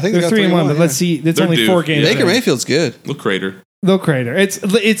 Yeah, I think They're 3-1, but let's see. It's They're only due. 4 games. Baker Mayfield's good. Look, Crater. They'll crater.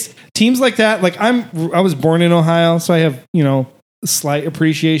 It's teams like that. Like I was born in Ohio, so I have slight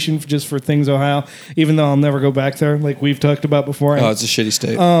appreciation for things Ohio, even though I'll never go back there. Like we've talked about before. Oh, it's a shitty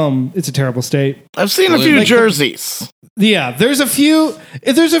state. It's a terrible state. I've seen a few jerseys. Yeah, there's a few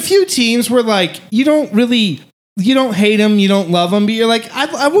teams where like you don't hate them, you don't love them, but you're like,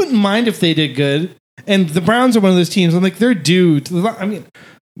 I wouldn't mind if they did good. And the Browns are one of those teams. I'm like, they're due. I mean,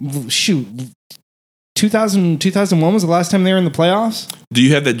 shoot, 2001 was the last time they were in the playoffs. Do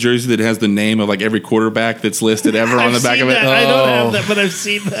you have that jersey that has the name of like every quarterback that's listed ever on the back of it? I don't have that, but I've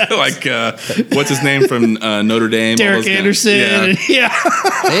seen that. Like, what's his name from Notre Dame? Derek Anderson. Yeah.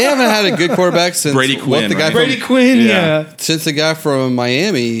 They haven't had a good quarterback since Brady Quinn, right? Brady Quinn, yeah. Since the guy from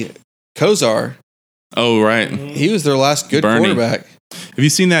Miami, Kosar. Oh, right. He was their last good Bernie. quarterback. Have you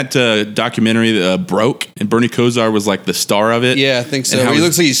seen that documentary, Broke? And Bernie Kosar was like the star of it. Yeah, I think so. And how He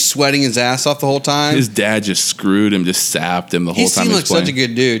looks like he's sweating his ass off the whole time. His dad just screwed him, just sapped him the whole He time seemed he like was playing. such a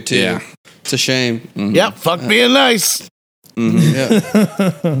good dude, too. Yeah. It's a shame. Mm-hmm. Yep, fuck being nice.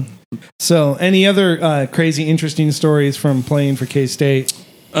 Yeah. So, any other crazy, interesting stories from playing for K-State?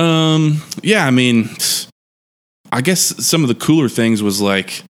 Yeah, I mean, I guess some of the cooler things was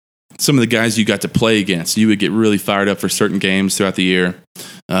like some of the guys you got to play against. You would get really fired up for certain games throughout the year.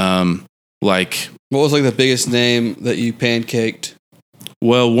 Like, What was like the biggest name that you pancaked?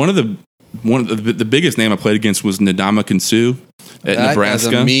 well, one of the biggest name I played against was Ndamukong Suh at That Nebraska.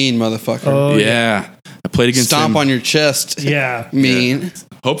 is a mean motherfucker. Oh, yeah. I played against Stomp him. on your chest. yeah. Mean.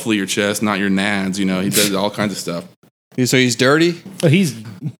 Hopefully your chest, not your nads. He does all kinds of stuff. So he's dirty? But he's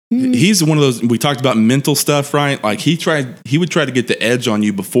He's one of those, we talked about mental stuff, right? Like he would try to get the edge on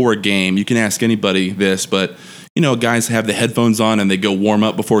you before a game. You can ask anybody this, but guys have the headphones on and they go warm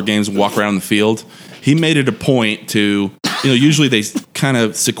up before games and walk around the field. He made it a point to, usually they kind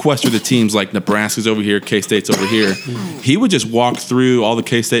of sequester the teams, like Nebraska's over here, K-State's over here. He would just walk through all the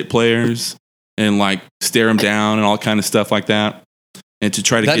K-State players and like stare them down and all kind of stuff like that. and to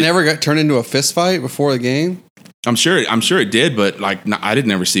try to that never got turned into a fist fight before the game. I'm sure it did, but like I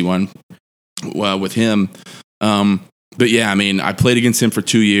didn't ever see one with him. But yeah, I mean, I played against him for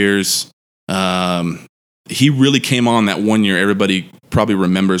 2 years. He really came on that one year. Everybody probably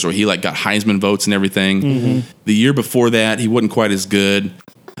remembers, or he like got Heisman votes and everything. Mm-hmm. The year before that, he wasn't quite as good.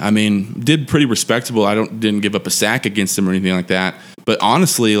 I mean, did pretty respectable. Didn't give up a sack against him or anything like that. But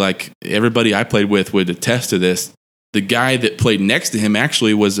honestly, like everybody I played with would attest to this. The guy that played next to him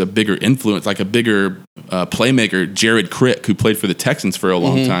actually was a bigger influence, like a bigger playmaker, Jared Crick, who played for the Texans for a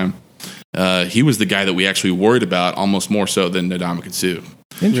long time. He was the guy that we actually worried about almost more so than Ndamukong Suh.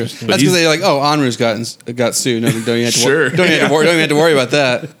 Interesting. That's because they're like, Onru's got sued. No, don't even have to sure. Don't even have to worry about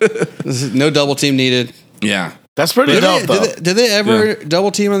that. No double team needed. Yeah. That's pretty dope, though. Did they ever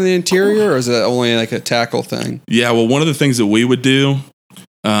double team on the interior, or is it only like a tackle thing? Yeah, well, one of the things that we would do,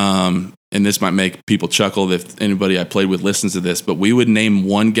 and this might make people chuckle if anybody I played with listens to this, but we would name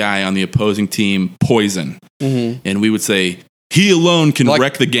one guy on the opposing team Poison. Mm-hmm. And we would say, he alone can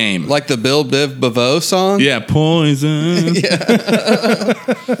wreck the game. Like the Bill Biv DeVoe song? Yeah, Poison.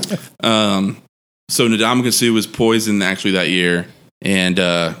 So Ndamukong Suh was Poison actually that year. And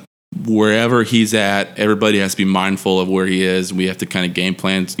wherever he's at, everybody has to be mindful of where he is. We have to kind of game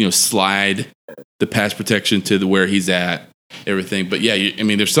plan, slide the pass protection to where he's at, everything. But yeah, I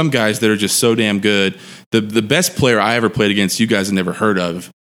mean, there's some guys that are just so damn good. The best player I ever played against, you guys have never heard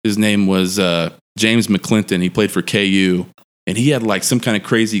of, his name was James McClinton. He played for KU. And he had like some kind of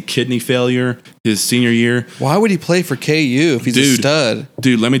crazy kidney failure his senior year. Why would he play for KU if he's a stud?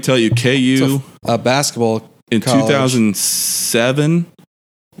 Dude, let me tell you, KU basketball in 2007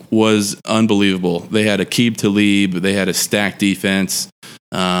 was unbelievable. They had Aqib Talib. They had a stacked defense.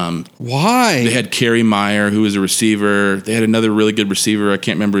 Why? They had Kerry Meyer, who was a receiver. They had another really good receiver. I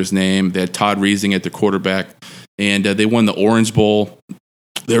can't remember his name. They had Todd Reesing at the quarterback. And they won the Orange Bowl.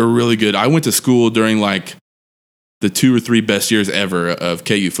 They were really good. I went to school during like the 2 or 3 best years ever of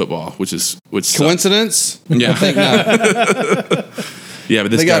KU football, which coincidence? Yeah. I think not. Yeah, but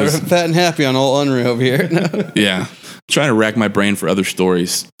this guy got fat and happy on old Unruh over here. No. Yeah. I'm trying to rack my brain for other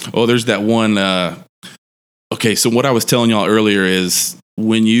stories. Oh, there's that one. Okay, so what I was telling y'all earlier is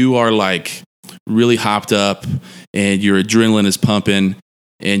when you are like really hopped up and your adrenaline is pumping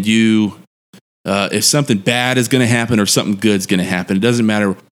and if something bad is going to happen or something good is going to happen, it doesn't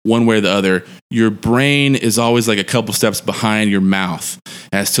matter one way or the other, your brain is always like a couple steps behind your mouth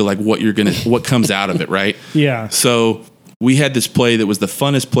as to like what comes out of it, right? Yeah. So we had this play that was the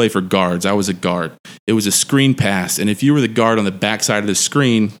funnest play for guards. I was a guard. It was a screen pass. And if you were the guard on the backside of the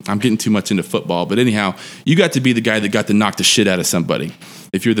screen, I'm getting too much into football, but anyhow, you got to be the guy that got to knock the shit out of somebody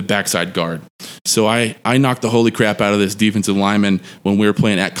if you're the backside guard. So I knocked the holy crap out of this defensive lineman when we were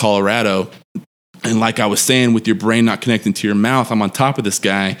playing at Colorado. And like I was saying, with your brain not connecting to your mouth, I'm on top of this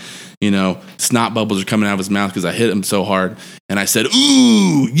guy. Snot bubbles are coming out of his mouth because I hit him so hard. And I said,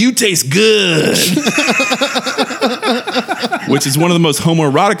 "Ooh, you taste good," which is one of the most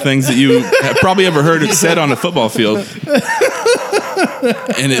homoerotic things that you have probably ever heard it said on a football field.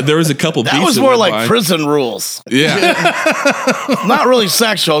 And there was a couple beats. That was more like prison rules. Yeah. Not really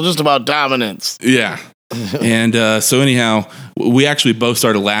sexual, just about dominance. Yeah. And so anyhow, we actually both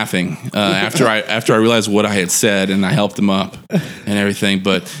started laughing after I realized what I had said, and I helped him up and everything.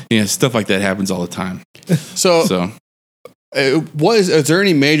 But stuff like that happens all the time. So is there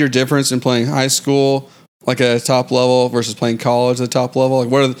any major difference in playing high school like at a top level versus playing college at a top level?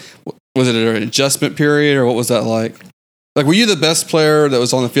 Like, was it an adjustment period, or what was that like? Like, were you the best player that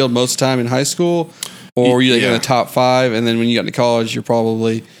was on the field most of the time in high school? Or were you like in the top 5, and then when you got into college, you're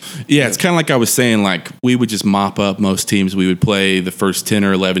probably... Yeah, it's kind of like I was saying, like, we would just mop up most teams. We would play the first 10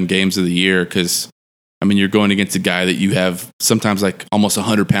 or 11 games of the year because, I mean, you're going against a guy that you have sometimes like almost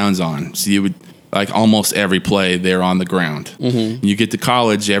 100 pounds on. So you would, like, almost every play they're on the ground. Mm-hmm. You get to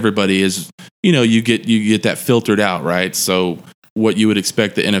college, everybody is, you get that filtered out, right? So what you would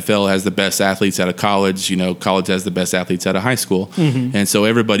expect, the NFL has the best athletes out of college. College has the best athletes out of high school. Mm-hmm. And so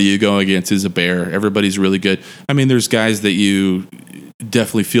everybody you go against is a bear. Everybody's really good. I mean, there's guys that you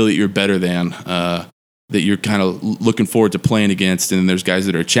definitely feel that you're better than, that you're kind of looking forward to playing against. And then there's guys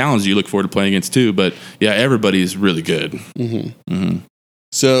that are challenged you look forward to playing against too. But yeah, everybody's really good. Mm-hmm. Mm-hmm.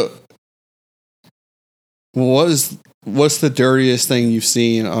 So what's the dirtiest thing you've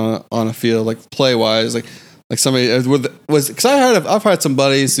seen on a field, like play-wise? Like somebody was because I've had some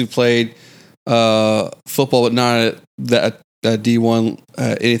buddies who played football, but not at that D1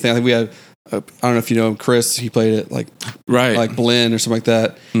 anything. I think we had I don't know if you know him, Chris. He played at like Blinn or something like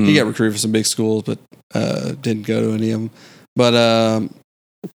that. Mm. He got recruited for some big schools, but didn't go to any of them. But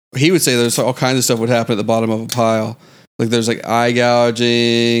he would say there's all kinds of stuff would happen at the bottom of a pile. Like there's like eye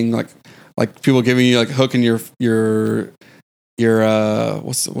gouging, like people giving you like hooking your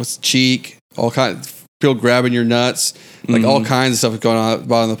what's cheek, all kinds. People grabbing your nuts, like all kinds of stuff going on at the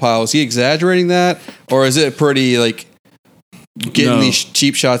bottom of the pile. Is he exaggerating that, or is it pretty like getting these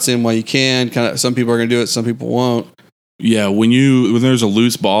cheap shots in while you can? Kind of. Some people are going to do it, some people won't. Yeah, when there's a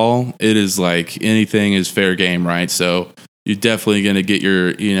loose ball, it is like anything is fair game, right? So you're definitely going to get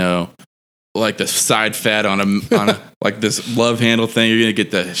your, like the side fat on a like this love handle thing. You're going to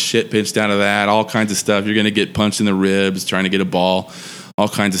get the shit pinched out of that, all kinds of stuff. You're going to get punched in the ribs trying to get a ball, all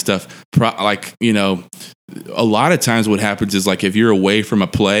kinds of stuff. A lot of times what happens is like if you're away from a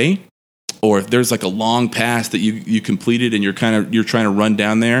play or if there's like a long pass that you completed and you're trying to run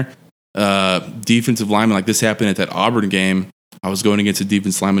down there, defensive lineman, like this happened at that Auburn game. I was going against a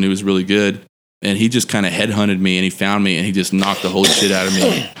defensive lineman who was really good, and he just kind of headhunted me, and he found me, and he just knocked the whole shit out of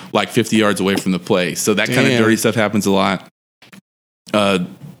me, like 50 yards away from the play. So that kind of dirty stuff happens a lot.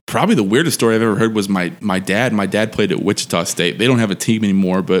 Probably the weirdest story I've ever heard was my dad. My dad played at Wichita State. They don't have a team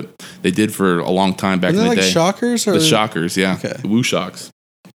anymore, but they did for a long time back in the day. Shockers? Or? The Shockers, yeah. Okay. The Woo Shocks.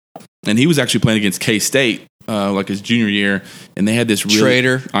 And he was actually playing against K-State. Like his junior year, and they had this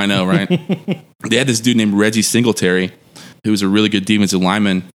traitor. I know, right? They had this dude named Reggie Singletary, who was a really good defensive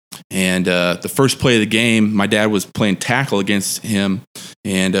lineman. And the first play of the game, my dad was playing tackle against him,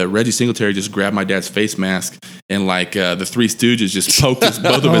 and Reggie Singletary just grabbed my dad's face mask, and like the Three Stooges just poked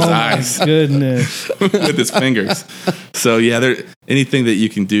both of his eyes. Goodness, with his fingers. So yeah, anything that you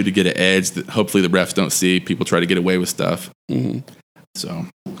can do to get an edge that hopefully the refs don't see. People try to get away with stuff. Mm-hmm. So.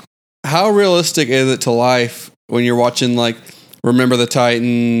 How realistic is it to life when you're watching like Remember the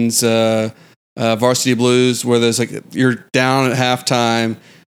Titans, Varsity Blues, where there's like you're down at halftime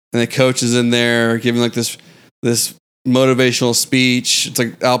and the coach is in there giving like this motivational speech. It's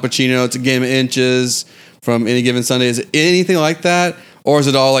like Al Pacino. It's a game of inches from Any Given Sunday. Is it anything like that, or is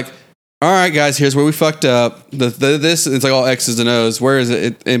it all like, all right, guys, here's where we fucked up. This it's like all X's and O's. Where is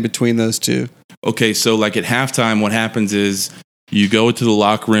it in between those two? Okay, so like at halftime, what happens is you go to the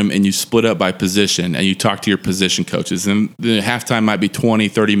locker room and you split up by position and you talk to your position coaches. And the halftime might be 20,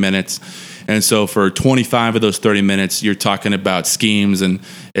 30 minutes. And so for 25 of those 30 minutes, you're talking about schemes, and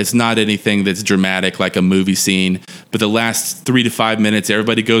it's not anything that's dramatic like a movie scene. But the last 3 to 5 minutes,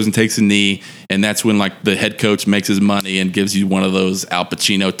 everybody goes and takes a knee, and that's when like the head coach makes his money and gives you one of those Al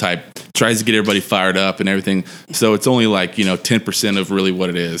Pacino type, tries to get everybody fired up and everything. So it's only like, 10% of really what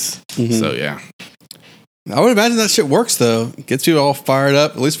it is. Mm-hmm. So yeah. I would imagine that shit works though. It gets people all fired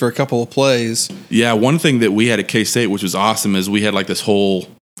up, at least for a couple of plays. Yeah, one thing that we had at K-State, which was awesome, is we had like this whole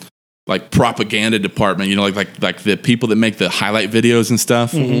like propaganda department, like the people that make the highlight videos and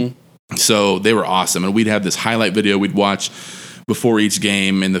stuff. Mm-hmm. So they were awesome. And we'd have this highlight video we'd watch before each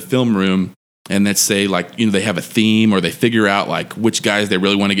game in the film room. And let's say like, they have a theme or they figure out like which guys they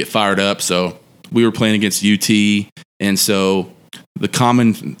really want to get fired up. So we were playing against UT. And so the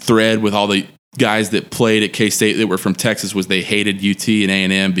common thread with all the guys that played at K-State that were from Texas was they hated UT and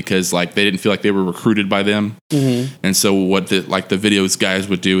A&M because like they didn't feel like they were recruited by them. Mm-hmm. And so what the videos guys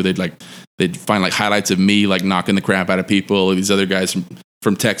would do, they'd find like highlights of me like knocking the crap out of people, or these other guys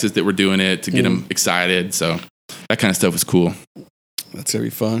from Texas that were doing it to get them excited. So that kind of stuff was cool. That's gonna be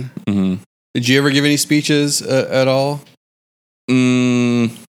fun. Mm-hmm. Did you ever give any speeches at all? No.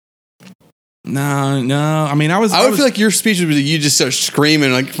 I mean, I would feel like your speech would be you just start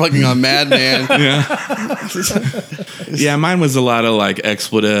screaming like fucking a madman. Yeah, mine was a lot of like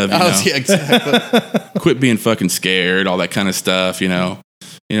expletive. Yeah, exactly. Quit being fucking scared, all that kind of stuff.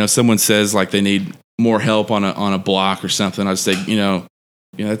 Someone says like they need more help on a block or something. I'd say,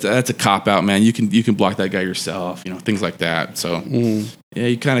 that's a cop out, man. You can block that guy yourself. Things like that. So yeah,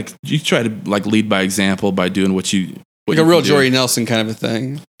 you try to like lead by example by doing what you. Like a real Jordy Nelson kind of a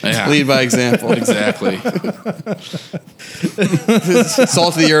thing. Yeah. Lead by example. Exactly.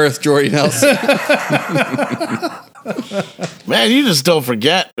 Salt of the earth, Jordy Nelson. Man, you just don't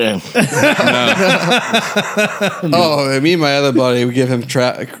forget, man. Oh, me and my other buddy, we give him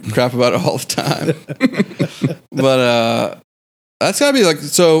crap about it all the time. But that's got to be like,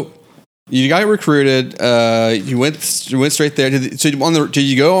 so you got recruited. You went straight there. Did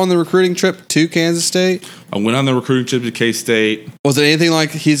you go on the recruiting trip to Kansas State? I went on the recruiting trip to K-State. Was it anything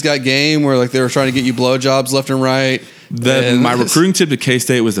like He's Got Game, where like they were trying to get you blowjobs left and right? My recruiting trip to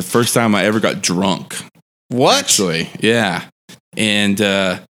K-State was the first time I ever got drunk. What? Actually, yeah. And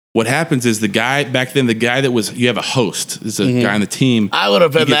what happens is the guy that was, you have a host. There's a guy on the team. I would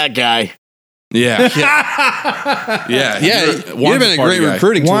have been that guy. Yeah. Yeah. You'd have been a great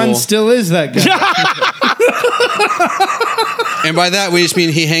recruiting tool. Juan still is that guy. And by that, we just mean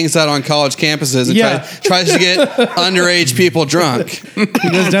he hangs out on college campuses and Yeah. tries to get underage people drunk. He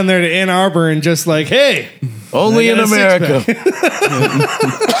goes down there to Ann Arbor and just like, hey, Only I in got a America.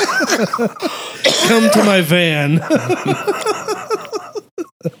 come to my van.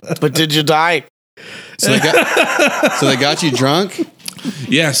 But did you die? So they got you drunk?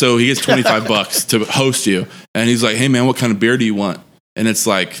 Yeah, so he gets $25 to host you, and he's like, "Hey man, what kind of beer do you want?" And it's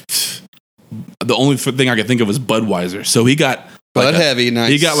like the only thing I could think of was Budweiser. So he got Bud heavy,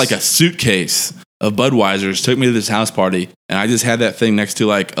 nice. He got like a suitcase of Budweisers, took me to this house party, and I just had that thing next to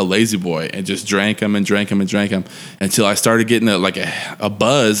like a Lazy Boy and just drank them until I started getting a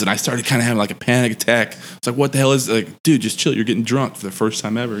buzz, and I started kind of having like a panic attack. It's like, what the hell is like, dude, just chill. You're getting drunk for the first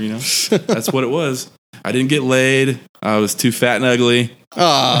time ever, you know? That's what it was. I didn't get laid. I was too fat and ugly.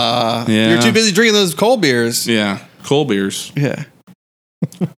 Yeah. You're too busy drinking those cold beers. Yeah, cold beers. Yeah.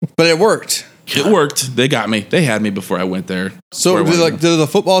 But it worked. It worked. They got me. They had me before I went there. So, did the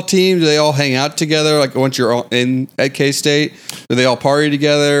football team? Do they all hang out together? Like once you're all in at K-State, do they all party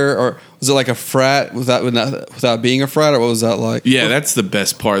together, or was it like a frat without being a frat, or what was that like? Yeah, that's the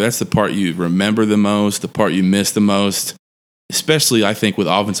best part. That's the part you remember the most. The part you miss the most. Especially, I think, with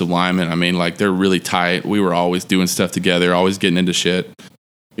offensive linemen. I mean, like they're really tight. We were always doing stuff together, always getting into shit.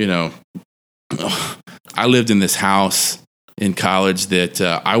 You know, I lived in this house in college that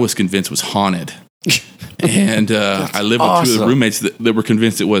I was convinced was haunted. And I lived with two of the roommates that were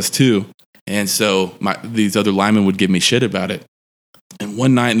convinced it was too. And so these other linemen would give me shit about it. And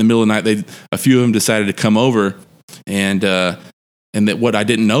one night in the middle of the night, a few of them decided to come over. And that what I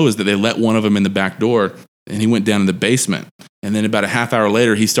didn't know is that they let one of them in the back door, and he went down in the basement. And then about a half hour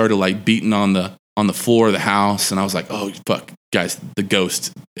later, he started like beating on the floor of the house. And I was like, oh, fuck, guys, the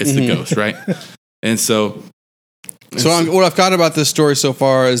ghost. It's the ghost, right? And so... what I've got about this story so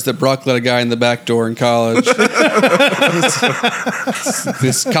far is that Brock let a guy in the back door in college.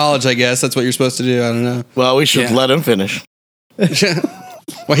 This college, I guess. That's what you're supposed to do. I don't know. Well, we should let him finish.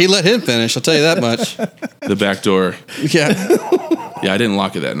 Well, he let him finish. I'll tell you that much. The back door. Yeah. Yeah, I didn't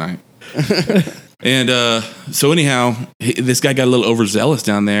lock it that night. And so anyhow, this guy got a little overzealous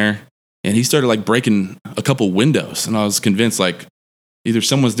down there, and he started like breaking a couple windows. And I was convinced like either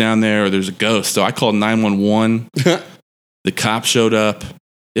someone's down there or there's a ghost. So I called 911. The cops showed up.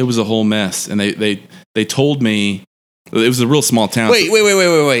 It was a whole mess. And they told me it was a real small town.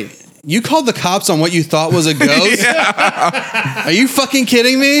 Wait. You called the cops on what you thought was a ghost? Yeah. Are you fucking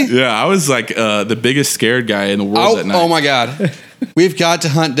kidding me? Yeah, I was like the biggest scared guy in the world that night. Oh my God. We've got to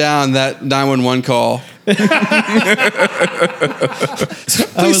hunt down that 911 call.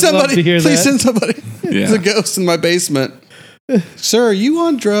 Please send somebody. There's a ghost in my basement. Sir, are you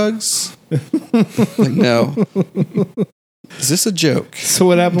on drugs? Like, no. Is this a joke? So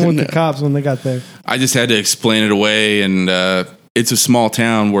what happened with the cops when they got there? I just had to explain it away, and it's a small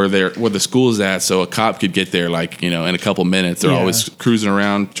town where the school's at, so a cop could get there like, in a couple minutes. They're always cruising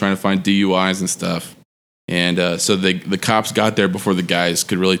around trying to find DUIs and stuff. And so the cops got there before the guys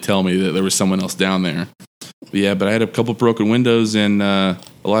could really tell me that there was someone else down there. But I had a couple broken windows and a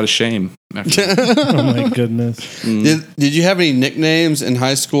lot of shame. After Oh my goodness. Did you have any nicknames in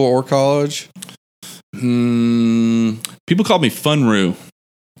high school or college? People called me Funru,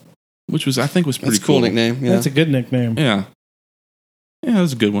 which I think was pretty cool nickname. Yeah. That's a good nickname. Yeah, that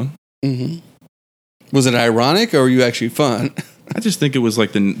was a good one. Mm-hmm. Was it ironic or were you actually fun? I just think it was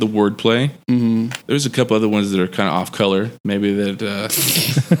like the wordplay. Mm-hmm. There's a couple other ones that are kind of off color. Maybe that.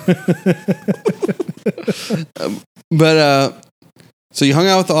 So you hung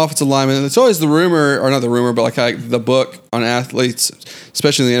out with the offensive lineman. It's always the rumor, or not the rumor, but like the book on athletes,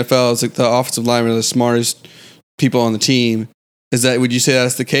 especially in the NFL, is like the offensive linemen are the smartest people on the team. Would you say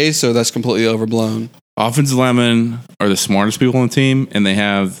that's the case, or that's completely overblown? Offensive linemen are the smartest people on the team, and they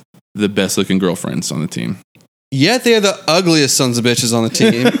have the best looking girlfriends on the team. Yet they are the ugliest sons of bitches on the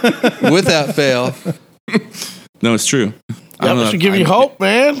team, without fail. No, it's true. That should give you hope,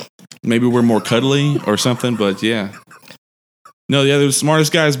 man. Maybe we're more cuddly or something, but yeah. No, they're the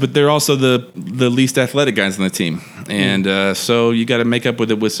smartest guys, but they're also the least athletic guys on the team. And so you got to make up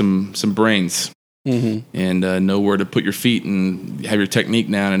with it with some brains. Mm-hmm. And know where to put your feet and have your technique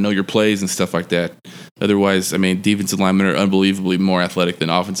down and know your plays and stuff like that. Otherwise, I mean, defensive linemen are unbelievably more athletic than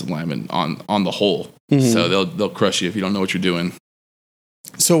offensive linemen on the whole. Mm-hmm. So they'll crush you if you don't know what you're doing.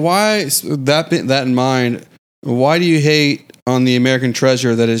 So why, that in mind, why do you hate on the American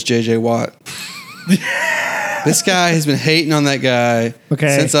treasure that is J.J. Watt? This guy has been hating on that guy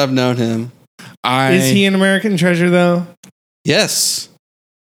since I've known him. Is he an American treasure, though? Yes.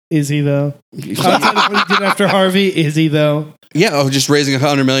 Is he, though? Outside of what he did after Harvey, is he, though? Yeah, just raising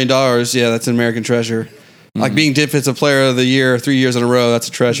 $100 million. Yeah, that's an American treasure. Like being defensive player of the year 3 years in a row, that's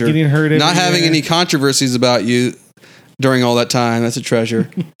a treasure. Getting hurt every Not having year. any controversies about you during all that time, that's a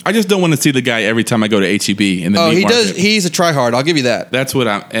treasure. I just don't want to see the guy every time I go to HEB in the Oh, meat he market. does. He's a tryhard. I'll give you that. That's what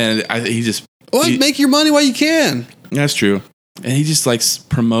he just. Well, make your money while you can. That's true. And he just like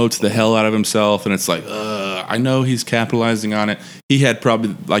promotes the hell out of himself, and it's like, I know he's capitalizing on it. He had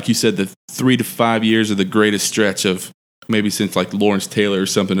probably, like you said, the 3 to 5 years of the greatest stretch of maybe since like Lawrence Taylor or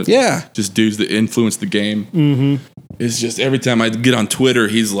something. Yeah. Just dudes that influenced the game. Mm-hmm. It's just every time I get on Twitter,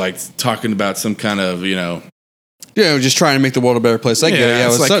 he's like talking about some kind of, just trying to make the world a better place. I get it. Yeah,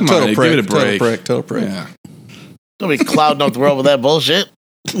 it's it was like, come total on, prick. give it a break. Total prick. Yeah. Don't be clouding up the world with that bullshit.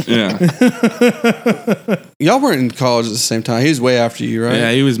 Yeah. Y'all weren't in college at the same time. He was way after you, right?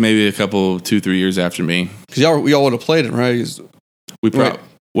 Yeah, he was maybe a couple, 2-3 years after me. Because y'all would have played him, right? Right.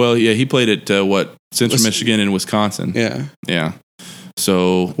 Well, yeah, he played at Central Michigan and Wisconsin. Yeah. Yeah.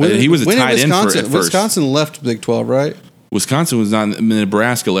 So he was a tight end for at first. Wisconsin left Big 12, right? Wisconsin was not.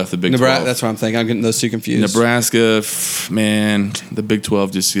 Nebraska left the Big 12. That's what I'm thinking. I'm getting those two confused. Nebraska, man, the Big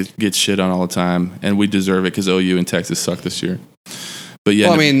 12 just gets shit on all the time, and we deserve it because OU and Texas suck this year. But yeah,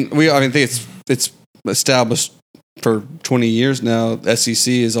 well, I think it's established for 20 years now.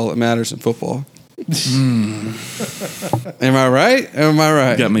 SEC is all that matters in football. Am I right?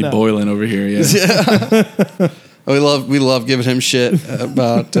 Got me boiling over here. Yeah. We love giving him shit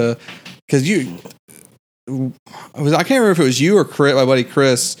about because I can't remember if it was you or Chris, my buddy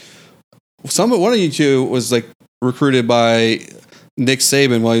Chris. One of you two was like recruited by Nick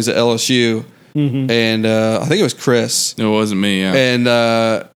Saban while he was at LSU, and I think it was Chris. No, it wasn't me. Yeah,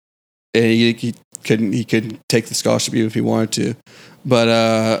 and he couldn't take the scholarship even if he wanted to,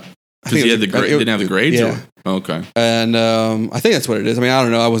 but because he had didn't have the grades. Yeah. Or? Okay. And I think that's what it is. I mean, I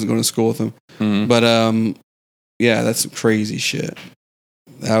don't know. I wasn't going to school with him, but yeah, that's some crazy shit.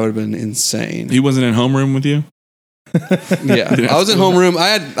 That would have been insane. He wasn't in homeroom with you? Yeah, I was in homeroom.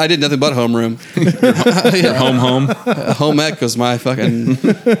 I did nothing but homeroom. Your home. Home ec was my fucking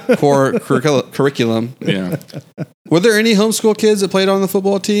core curriculum. Yeah. Were there any homeschool kids that played on the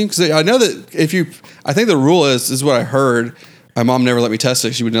football team? Because I know that I think the rule is what I heard. My mom never let me test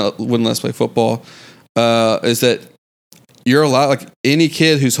it. She wouldn't let us play football. Is that you're allowed, like any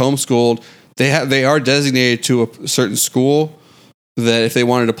kid who's homeschooled, they are designated to a certain school that if they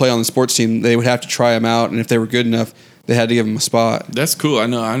wanted to play on the sports team, they would have to try them out, and if they were good enough, they had to give them a spot. That's cool. I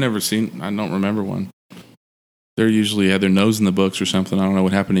know. I don't remember one. They're usually had their nose in the books or something. I don't know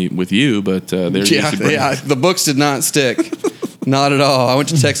what happened with you, but the books did not stick. Not at all. I went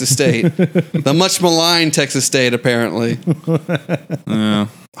to Texas State, the much maligned Texas State, apparently.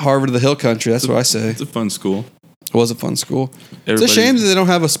 Harvard of the Hill Country. That's what I say. It's a fun school. It was a fun school. It's a shame that they don't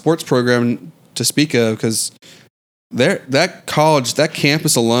have a sports program to speak of, because that college, that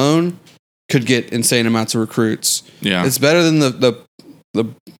campus alone could get insane amounts of recruits. Yeah, it's better than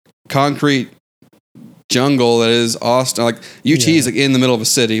the concrete jungle that is Austin. Like UT is like in the middle of a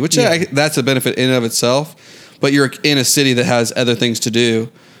city, which that's a benefit in and of itself. But you're in a city that has other things to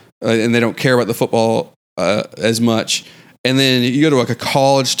do, and they don't care about the football as much. And then you go to like a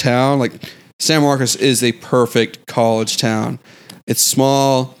college town, like San Marcos is a perfect college town. It's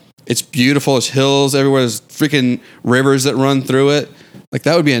small. It's beautiful. There's hills everywhere. There's freaking rivers that run through it. Like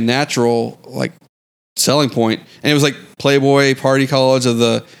that would be a natural like selling point. And it was like Playboy Party College of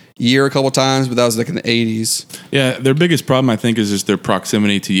the year a couple times, but that was like in the 80s. Yeah, their biggest problem I think is just their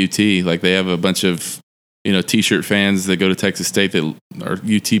proximity to UT. Like they have a bunch of T-shirt fans that go to Texas State that are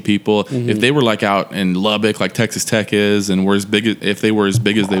UT people. Mm-hmm. If they were like out in Lubbock, like Texas Tech is, and if they were as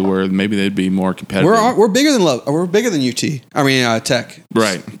big as they were, maybe they'd be more competitive. We're bigger than Lubbock. We're bigger than UT. I mean, Tech.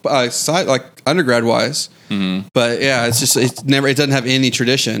 Right. Like undergrad wise. Mm-hmm. But yeah, it doesn't have any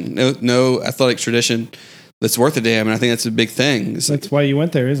tradition. No athletic tradition that's worth a damn. And I think that's a big thing. That's why you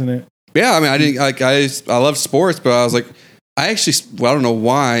went there, isn't it? Yeah. I mean, I love sports, but I was like, I don't know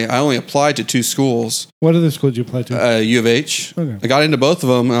why. I only applied to 2 schools. What other school did you apply to? U of H. Okay. I got into both of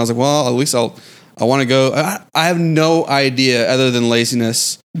them, and I was like, well, at least I want to go. I have no idea, other than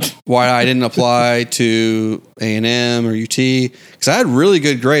laziness, why I didn't apply to A&M or UT, because I had really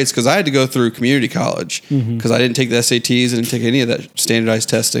good grades, because I had to go through community college, because I didn't take the SATs, I didn't take any of that standardized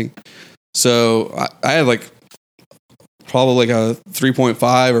testing. So I had like probably like a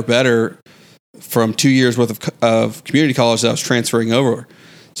 3.5 or better from 2 years worth of community college that I was transferring over.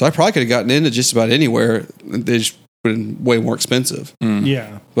 So I probably could have gotten into just about anywhere. They just been way more expensive.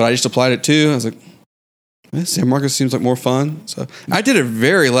 Yeah. But I just applied it too. I was like, San Marcos seems like more fun. So I did it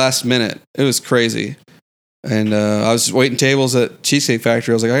very last minute. It was crazy. And I was just waiting tables at Cheesecake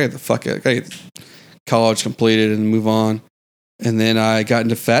Factory. I was like, I got the fuck it. I got to get college completed and move on. And then I got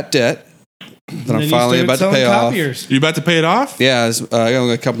into fat debt. that I'm finally about to pay off. You about to pay it off? Yeah, I got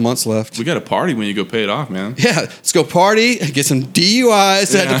a couple months left. We got a party when you go pay it off, man. Yeah, let's go party, get some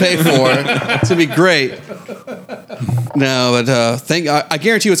DUIs that I had to pay for. It's going to be great. No, but I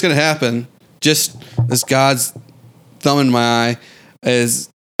guarantee what's going to happen, just as God's thumb in my eye, is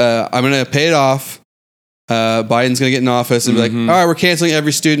I'm going to pay it off. Biden's going to get in office and be like, all right, we're canceling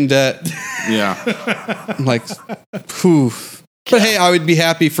every student debt. Yeah. I'm like, whew. But hey, I would be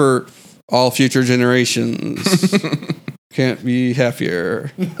happy for all future generations. Can't be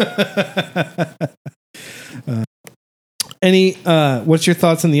happier. What's your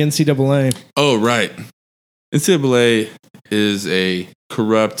thoughts on the NCAA? Oh, right. NCAA is a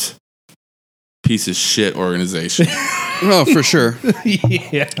corrupt piece of shit organization. Oh, for sure.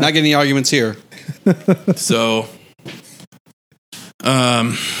 Yeah. Not getting any arguments here. So,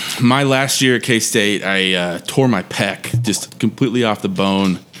 my last year at K-State, I tore my pec just completely off the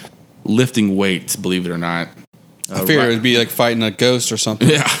bone, lifting weights, believe it or not. I figured it would be like fighting a ghost or something.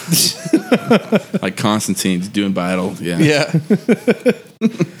 Yeah. Like Constantine's doing battle. Yeah. Yeah.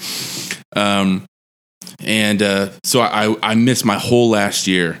 So I missed my whole last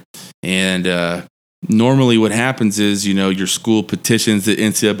year. And normally what happens is, your school petitions the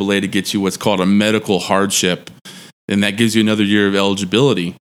NCAA to get you what's called a medical hardship. And that gives you another year of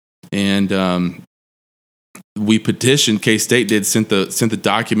eligibility. And we petitioned, K-State sent the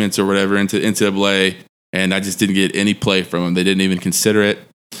documents or whatever into NCAA, and I just didn't get any play from them. They didn't even consider it.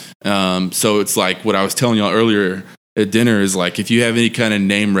 So it's like what I was telling y'all earlier at dinner is like, if you have any kind of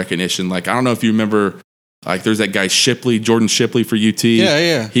name recognition, like, I don't know if you remember, like, there's that guy Shipley, Jordan Shipley for UT.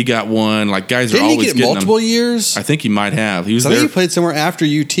 Yeah. He got one. Like, guys Didn't are always he get getting multiple them. years? I think he might have. He was I there. think he played somewhere after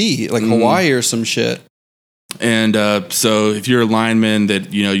UT, like Hawaii or some shit. And so if you're a lineman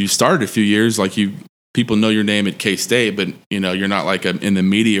that, you started a few years, like people know your name at K-State, but you're not like in the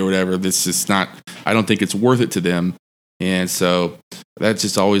media or whatever. This is not, I don't think it's worth it to them. And so that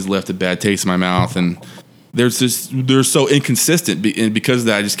just always left a bad taste in my mouth. And they're so inconsistent. And because of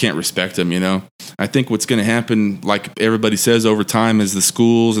that, I just can't respect them, I think what's going to happen, like everybody says over time, is the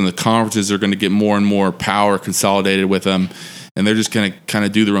schools and the conferences are going to get more and more power consolidated with them. And they're just going to kind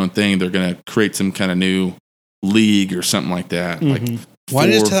of do their own thing. They're going to create some kind of new league or something like that. Mm-hmm. Like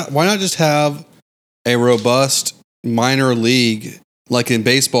why not just have a robust minor league like in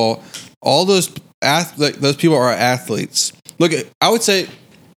baseball? All those people are athletes. Look, I would say,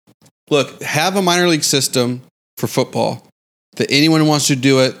 have a minor league system for football that anyone who wants to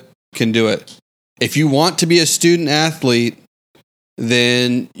do it can do it. If you want to be a student athlete,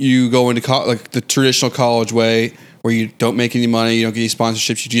 then you go into like the traditional college way, where you don't make any money, you don't get any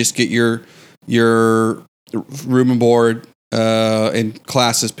sponsorships, you just get your room and board and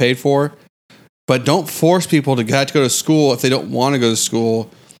classes paid for. But don't force people to have to go to school if they don't want to go to school,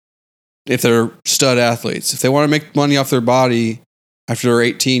 if they're stud athletes. If they want to make money off their body after they're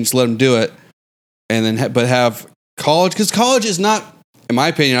 18, just let them do it. And then, but have college, because college is not, in my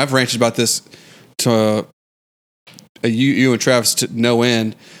opinion, I've ranted about this to you and Travis to no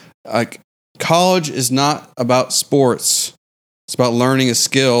end. Like, college is not about sports. It's about learning a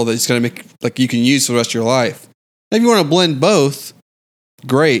skill that's going to make, like, you can use for the rest of your life. If you want to blend both,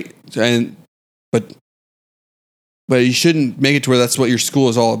 great. But you shouldn't make it to where that's what your school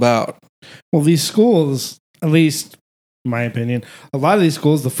is all about. Well, these schools, at least in my opinion, a lot of these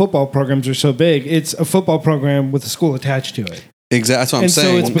schools, the football programs are so big, it's a football program with a school attached to it. Exactly. That's what I'm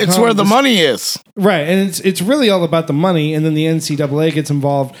saying. It's where the money is. Right. And it's really all about the money. And then the NCAA gets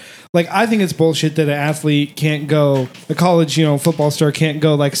involved. Like, I think it's bullshit that an athlete can't go, a college, football star can't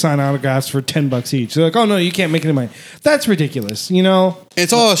go, like, sign autographs for $10 each. They're like, oh, no, you can't make any money. That's ridiculous,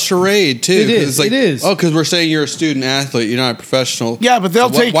 It's all a charade, too. It is. Like, it is. Oh, because we're saying you're a student athlete, you're not a professional. Yeah, but they'll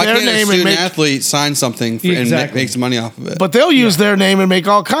take why their can't name a student and make... athlete sign something and make some money off of it? But they'll use their name and make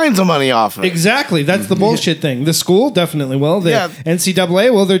all kinds of money off of it. Exactly. That's the bullshit thing. The school definitely will. The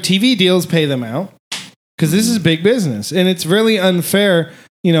NCAA, well, their TV deals pay them out because this is big business. And it's really unfair.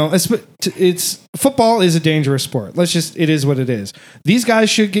 It's football is a dangerous sport. It is what it is. These guys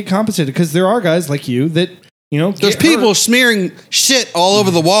should get compensated because there are guys like you that, there's people smearing shit all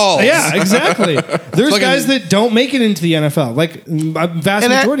over the walls. Yeah, exactly. There's guys that don't make it into the NFL. Like, a vast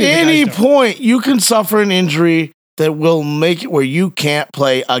majority at of the any guys point, you can suffer an injury that will make it where you can't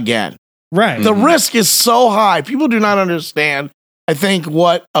play again. Right. The risk is so high. People do not understand, I think,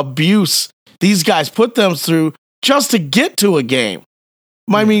 what abuse these guys put them through just to get to a game.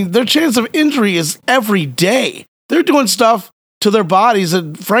 I mean, their chance of injury is every day. They're doing stuff to their bodies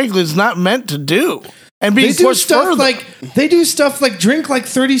that, frankly, it's not meant to do. And being pushed further. They do stuff like drink like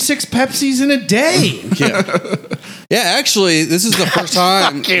 36 Pepsis in a day. Yeah, actually, this is the first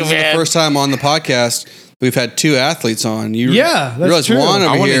time. The first time on the podcast we've had two athletes on. That's realize true. Juan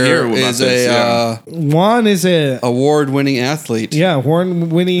over here is Juan is a award-winning athlete. Yeah,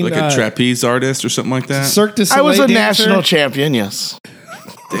 award-winning like a trapeze artist or something like that. Cirque du Soleil I was a dancer. national champion. Yes.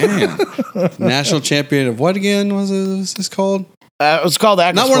 Damn. National champion of what again? Was this called? It was called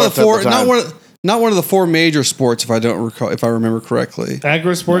acro Not one of the four. sports Not one of the four major sports, if I don't recall, if I remember correctly.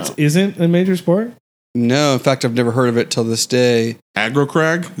 Agro sports isn't a major sport? No, in fact, I've never heard of it till this day. Agro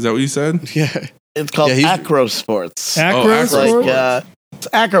crag? Is that what you said? Yeah, It's called acro sports. Acro sports? Like it's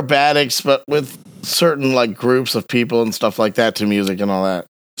acrobatics, but with certain like groups of people and stuff like that to music and all that.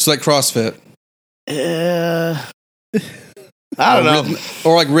 it's like CrossFit. I don't know.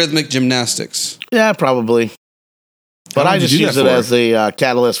 Or like rhythmic gymnastics. Yeah, probably. But How I long did just you do use that it for? as the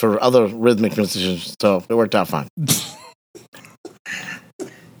catalyst for other rhythmic musicians, so it worked out fine.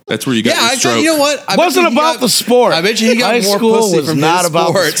 That's where you got your stroke. You know what? It wasn't about the sport. I bet you he got High more school pussy was from not his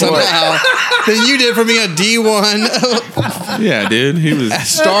about the sport sport. somehow than you did from being a D1 Yeah, dude. He was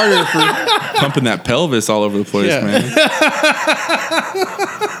starter for. pumping that pelvis all over the place, Yeah. man.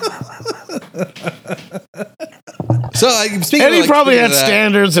 So, speaking And of, he probably speaking had of that,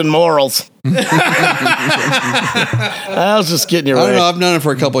 standards and morals. I was just getting you I don't right. know. I've known him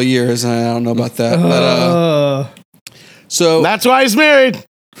for a couple of years, and I don't know about that. But so, That's why he's married.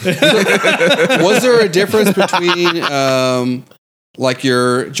 was there a difference between like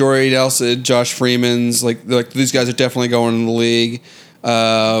your Jory Nelson, Josh Freeman's, like these guys are definitely going in the league?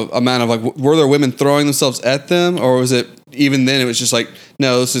 Amount of like, were there women throwing themselves at them, or was it even then? It was just like,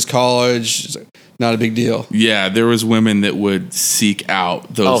 no, this is college, it's not a big deal. Yeah, there was women that would seek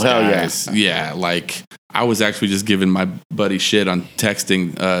out those Oh, hell yeah. guys. Yeah, like I was actually just giving my buddy shit on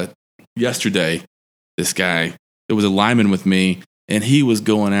texting yesterday. This guy, it was a lineman with me, and he was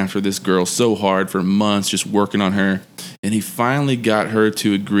going after this girl so hard for months, just working on her. And he finally got her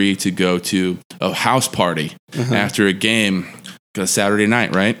to agree to go to a house party after a game, Saturday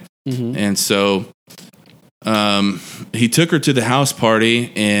night, right? Mm-hmm. And so he took her to the house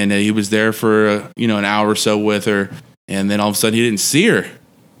party, and he was there for an hour or so with her. And then all of a sudden, he didn't see her.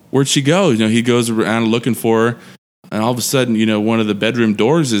 Where'd she go? He goes around looking for her, and all of a sudden, one of the bedroom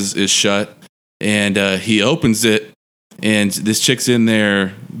doors is shut, and he opens it, and this chick's in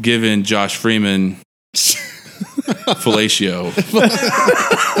there giving Josh Freeman fellatio.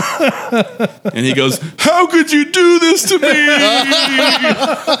 And he goes, "How could you do this to me?"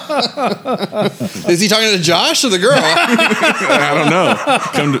 Is he talking to Josh or the girl? I don't know.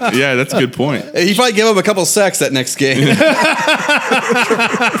 Yeah, that's a good point. He probably gave up a couple sacks that next game.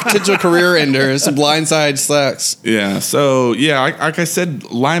 Potential career ender, some blindside sacks. Yeah. So like I said,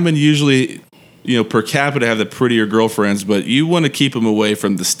 linemen usually, per capita have the prettier girlfriends, but you want to keep them away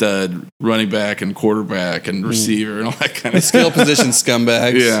from the stud running back and quarterback and receiver and all that kind of Skill stuff. position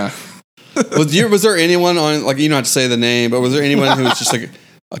scumbags. Yeah. Was there anyone on, like, you don't have to say the name, but was there anyone who was just like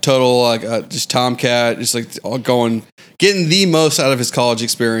a total, like, just tomcat, just like all getting the most out of his college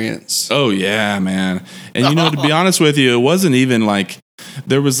experience? Oh yeah, man. And to be honest with you, it wasn't even like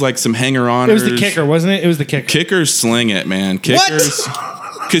there was like some hanger-oners. It was the kicker, wasn't it? It was the kicker. Kickers sling it, man. Kickers.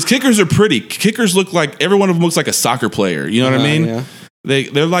 Because kickers are pretty. Kickers look like, every one of them looks like a soccer player. You know what I mean? Yeah.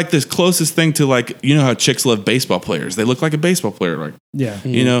 They're like this closest thing to, like, how chicks love baseball players. They look like a baseball player. Like, Yeah.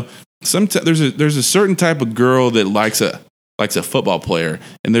 there's a certain type of girl that likes a football player,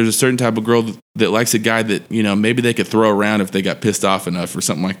 and there's a certain type of girl that likes a guy that maybe they could throw around if they got pissed off enough or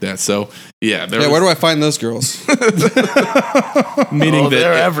something like that. So where do I find those girls? meaning that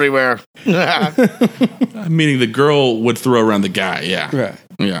They're everywhere. meaning the girl would throw around the guy. Yeah, Right.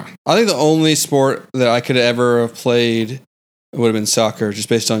 yeah. I think the only sport that I could ever have played would have been soccer, just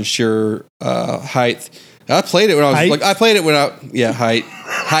based on sheer height. I played it when I was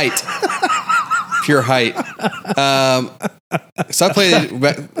height, pure height. So I played it.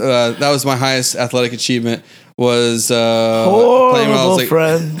 That was my highest athletic achievement. Was playing when I was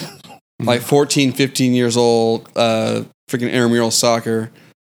like 14, 15 years old. Freaking intramural soccer.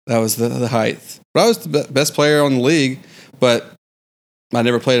 That was the height. But I was the best player on the league, but I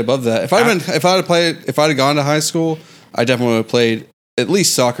never played above that. If I'd have gone to high school, I definitely would have played at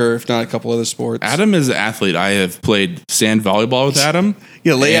least soccer, if not a couple other sports. Adam is an athlete. I have played sand volleyball with Adam.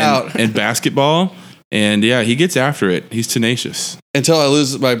 And basketball. And yeah, he gets after it. He's tenacious. Until I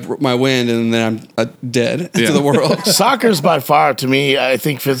lose my wind, and then I'm dead to the world. Soccer's by far, to me, I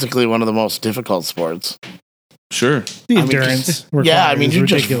think physically one of the most difficult sports. Sure. The endurance. Yeah, I mean, is you're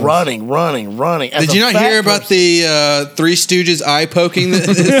ridiculous. just running. As Did a you not fat hear about person- the Three Stooges eye poking that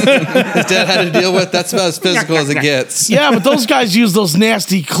his dad had to deal with? That's about as physical as it gets. Yeah, but those guys use those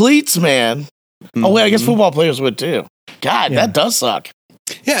nasty cleats, man. Oh wait, I guess football players would too. God, that does suck.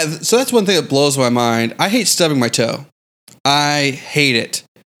 Yeah, so that's one thing that blows my mind. I hate stubbing my toe. I hate it.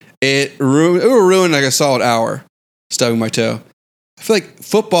 It will ruin like a solid hour stubbing my toe. I feel like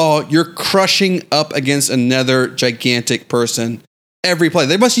football, you're crushing up against another gigantic person every play.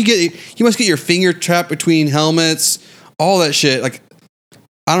 You must get your finger trapped between helmets, all that shit. Like,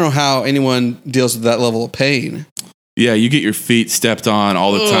 I don't know how anyone deals with that level of pain. Yeah, you get your feet stepped on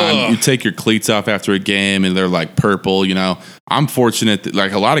all the time. You take your cleats off after a game and they're like purple, you know. I'm fortunate that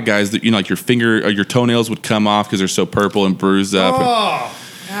like a lot of guys that, you know, like your toenails would come off because they're so purple and bruised up.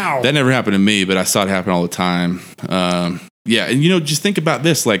 Ow. That never happened to me, but I saw it happen all the time. Yeah, and you know, just think about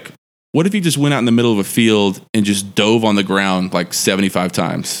this. Like, what if you just went out in the middle of a field and just dove on the ground like 75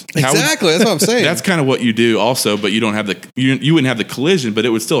 times? Exactly, that's what I'm saying. That's kind of what you do also, but you don't have you wouldn't have the collision, but it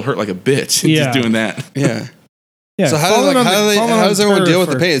would still hurt like a bitch just doing that. Yeah. Yeah. So how does everyone deal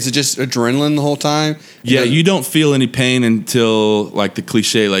with the pain? Is it just adrenaline the whole time? Yeah, you don't feel any pain until like the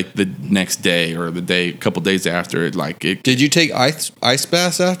cliche, like the next day or a couple days after it. Like it. Did you take ice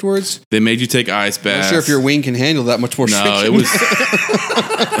baths afterwards? They made you take ice baths. I'm not sure if your wing can handle that much more. No, it was.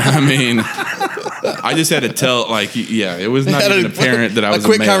 I mean, I just had to tell. Like, yeah, it was not even apparent that I was a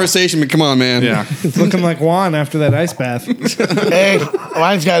quick male. conversation. But come on, man. Yeah, It's looking like Juan after that ice bath. Hey,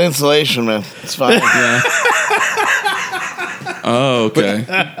 mine's got insulation, man. It's fine. yeah. Oh, okay.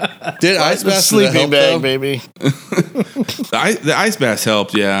 Did ice The baths sleeping help, bag, though? baby. The ice baths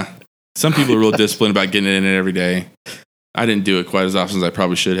helped. Yeah, some people are real disciplined about getting in it every day. I didn't do it quite as often as I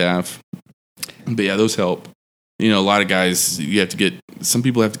probably should have. But yeah, those help. You know, a lot of guys, some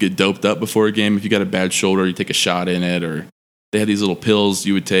people have to get doped up before a game. If you got a bad shoulder, you take a shot in it, or they had these little pills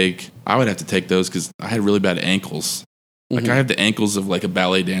you would take. I would have to take those because I had really bad ankles. Like I have the ankles of like a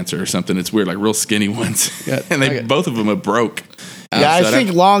ballet dancer or something. It's weird, like real skinny ones. Yeah, and both of them are broke. Yeah, I So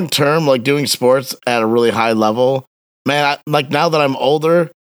think long term, like doing sports at a really high level, man. Like now that I'm older,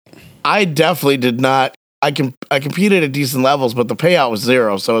 I definitely did not. I competed at decent levels, but the payout was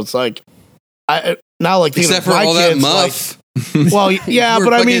zero. So it's like I now like Except for my all that kids, muff. Like, well, yeah, We're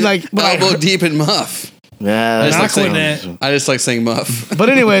but I mean, fucking like, elbow deep in muff. yeah, I just, like Aquanet. saying, I just like saying muff. But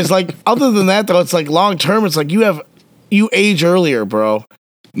anyways, like other than that, though, it's like long term. It's like you age earlier, bro.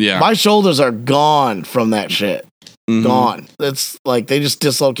 Yeah. My shoulders are gone from that shit. Mhm. Gone. It's like they just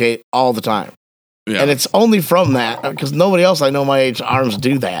dislocate all the time. Yeah. And it's only from that because nobody else I know my age arms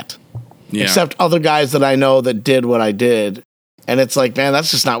do that. Yeah. Except other guys that I know that did what I did. And it's like, man,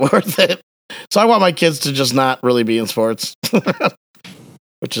 that's just not worth it. So I want my kids to just not really be in sports.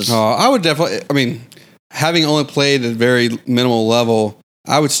 Which is I would definitely, I mean, having only played at a very minimal level,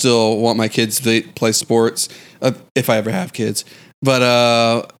 I would still want my kids to play sports if I ever have kids.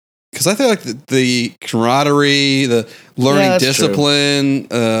 But, because I feel like the camaraderie, the learning that's discipline,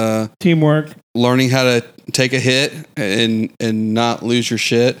 Teamwork. learning how to take a hit and not lose your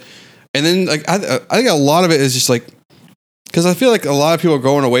shit. And then like I think a lot of it is just like because I feel like a lot of people are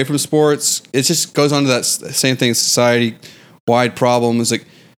going away from sports. It just goes on to that same thing, society wide problem. Is like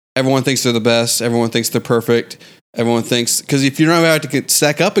everyone thinks they're the best. Everyone thinks they're perfect. Everyone thinks because if you don't have to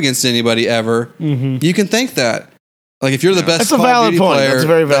stack up against anybody ever, you can think that. Like if you're the best That's a Call of valid Duty point. player, That's a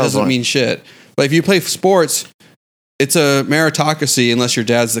very that valid doesn't point. mean shit. But if you play sports, it's a meritocracy unless your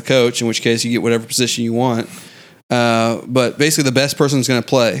dad's the coach, in which case you get whatever position you want. But basically, the best person's going to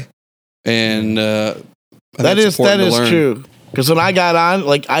play, and I think that it's is important to learn. true. Because when I got on,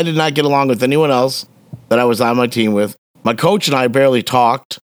 like I did not get along with anyone else that I was on my team with. My coach and I barely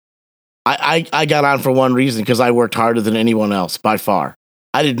talked. I got on for one reason because I worked harder than anyone else by far.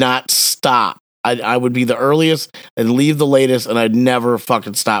 I did not stop. I would be the earliest and leave the latest, and I'd never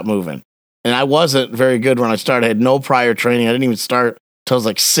fucking stop moving. And I wasn't very good when I started. I had no prior training. I didn't even start till I was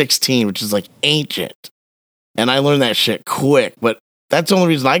like 16, which is like ancient. And I learned that shit quick. But that's the only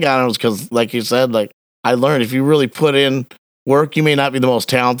reason I got on was because, like you said, like I learned if you really put in work, you may not be the most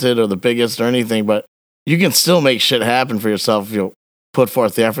talented or the biggest or anything, but you can still make shit happen for yourself if you put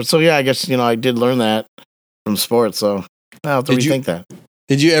forth the effort. So yeah, I guess I did learn that from sports. So I have to rethink that.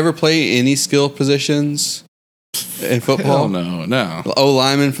 Did you ever play any skill positions in football? Hell no. O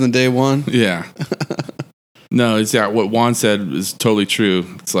lineman from the day one. Yeah. No, it's what Juan said is totally true.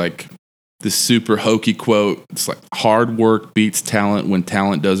 It's like this super hokey quote. It's like hard work beats talent when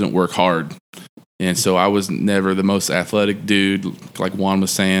talent doesn't work hard. And so I was never the most athletic dude, like Juan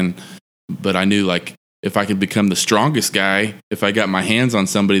was saying, but I knew like if I could become the strongest guy, if I got my hands on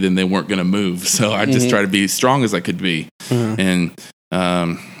somebody, then they weren't going to move. So I just try to be as strong as I could be. And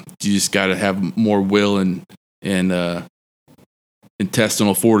you just got to have more will and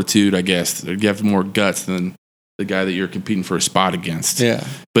intestinal fortitude, I guess. You have more guts than the guy that you're competing for a spot against. Yeah.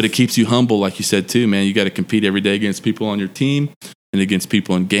 But it keeps you humble, like you said too, man. You got to compete every day against people on your team and against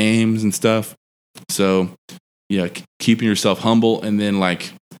people in games and stuff. So yeah, keeping yourself humble. And then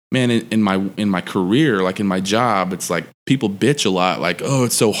like, man, in my career, like in my job, it's like people bitch a lot, like, oh,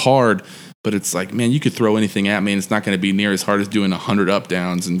 it's so hard. But it's like, man, you could throw anything at me and it's not going to be near as hard as doing 100 up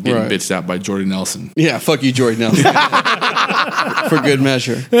downs and getting bitched out by Jordy Nelson. Yeah, fuck you, Jordy Nelson. For good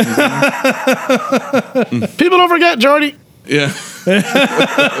measure. People don't forget, Jordy. Yeah.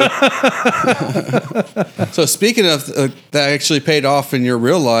 So speaking of that actually paid off in your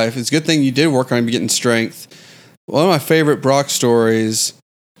real life, it's a good thing you did work on getting strength. One of my favorite Brock stories,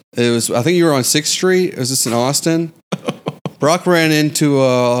 it was, I think you were on 6th Street. Was this in Austin? Brock ran into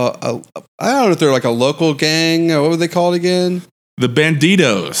I don't know if they're like a local gang. What were they called again? The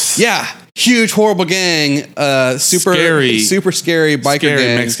Banditos. Yeah. Huge, horrible gang. Super scary biker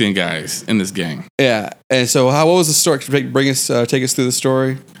gang. Mexican guys in this gang. Yeah. And so what was the story? Take us through the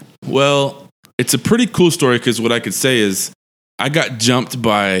story. Well, it's a pretty cool story because what I could say is I got jumped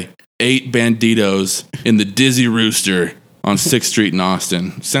by 8 Banditos in the Dizzy Rooster on 6th Street in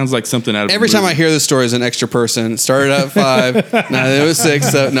Austin. Sounds like something out of Every time I hear this story as an extra person, started at 5, now it was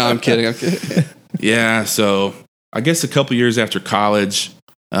 6. So, no, I'm kidding. Yeah, so I guess a couple years after college,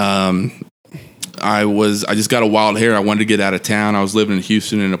 I just got a wild hair. I wanted to get out of town. I was living in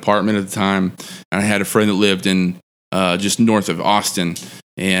Houston in an apartment at the time, and I had a friend that lived in just north of Austin.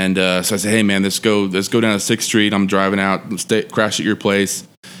 And so I said, hey, man, let's go down to 6th Street. I'm driving out, crash at your place.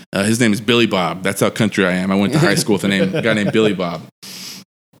 His name is Billy Bob. That's how country I am. I went to high school with a guy named Billy Bob.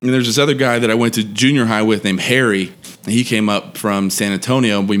 And there's this other guy that I went to junior high with named Harry. And he came up from San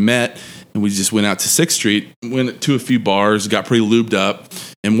Antonio. We met, and we just went out to 6th Street, went to a few bars, got pretty lubed up.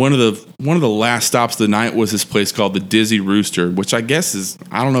 And one of the last stops of the night was this place called the Dizzy Rooster, which I guess is,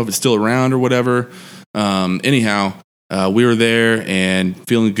 I don't know if it's still around or whatever. Anyhow, we were there and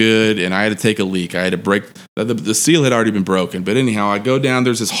feeling good, and I had to take a leak. I had to break the seal had already been broken. But anyhow, I go down.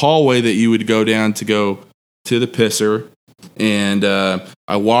 There's this hallway that you would go down to go to the pisser, and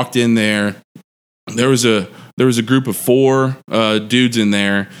I walked in there. There was a group of 4 dudes in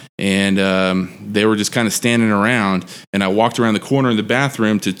there, and they were just kind of standing around. And I walked around the corner in the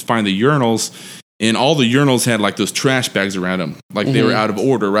bathroom to find the urinals, and all the urinals had like those trash bags around them, like they were out of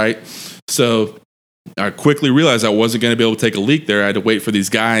order, right? So I quickly realized I wasn't going to be able to take a leak there. I had to wait for these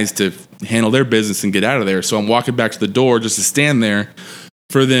guys to handle their business and get out of there. So I'm walking back to the door just to stand there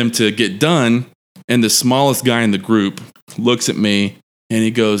for them to get done. And the smallest guy in the group looks at me and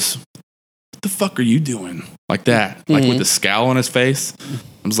he goes, what the fuck are you doing? Like that, like with a scowl on his face.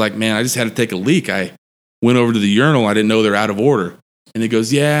 I was like, man, I just had to take a leak. I went over to the urinal. I didn't know they're out of order. And he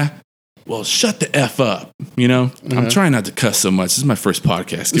goes, yeah. Well, shut the F up, you know? I'm trying not to cuss so much. This is my first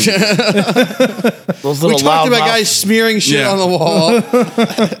podcast. Those we talked about guys smearing shit on the wall.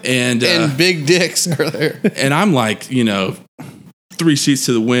 and big dicks earlier. And I'm like, 3 sheets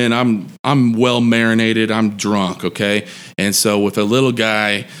to the wind. I'm well marinated. I'm drunk, okay? And so if a little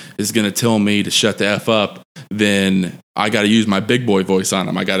guy is going to tell me to shut the F up, then I got to use my big boy voice on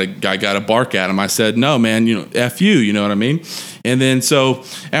him. I got to bark at him. I said, no, man, F you, you know what I mean? And then so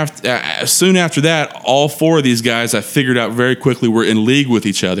soon after that, all 4 of these guys I figured out very quickly were in league with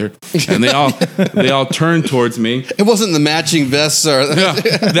each other. And they all turned towards me. It wasn't the matching vests or yeah,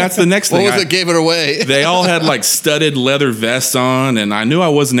 that's the next thing. What was it gave it away? They all had like studded leather vests on, and I knew I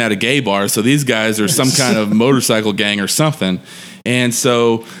wasn't at a gay bar, so these guys are some kind of motorcycle gang or something. And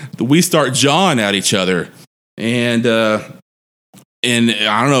so we start jawing at each other. And I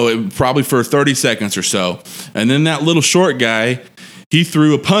don't know, probably for 30 seconds or so. And then that little short guy, he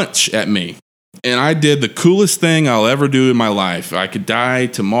threw a punch at me. And I did the coolest thing I'll ever do in my life. I could die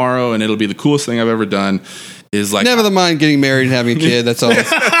tomorrow, and it'll be the coolest thing I've ever done. Is like never mind getting married and having a kid. That's all.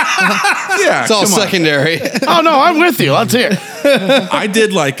 Yeah, it's all secondary. Oh no, I'm with you. Let's hear. I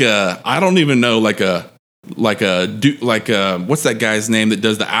did I don't even know, what's that guy's name that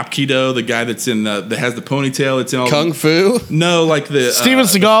does the Aikido? The guy that's that has the ponytail. It's in all Kung Fu. No, like the Steven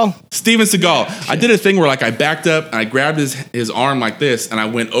Seagal. Steven Seagal. I did a thing where I backed up and I grabbed his arm like this and I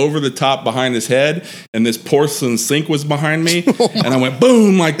went over the top behind his head and this porcelain sink was behind me and I went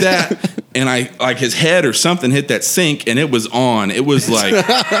boom like that and I his head or something hit that sink and it was on. It was like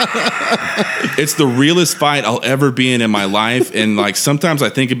it's the realest fight I'll ever be in my life, and sometimes I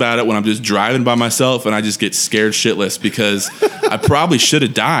think about it when I'm just driving by myself and I just get scared shitless because I probably should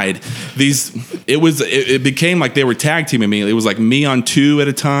have died. It became like they were tag teaming me. It was like me on 2 at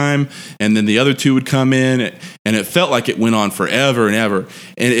a time, and then the other 2 would come in, and it felt like it went on forever and ever.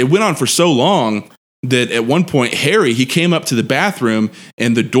 And it went on for so long that at one point, Harry, he came up to the bathroom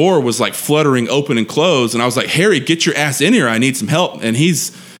and the door was like fluttering open and closed. And I was like, Harry, get your ass in here. I need some help. And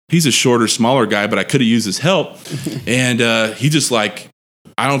he's a shorter, smaller guy, but I could have used his help. And he just like,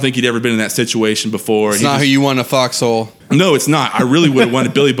 I don't think he'd ever been in that situation before. It's not who you want in a foxhole. No, it's not. I really would have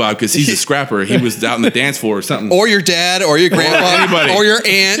wanted Billy Bob because he's a scrapper. He was out on the dance floor or something. Or your dad, or your grandpa, anybody. Or your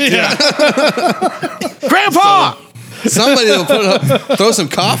aunt. Yeah. Grandpa! Somebody will throw some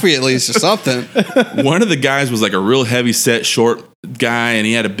coffee at least or something. One of the guys was like a real heavy set, short guy, and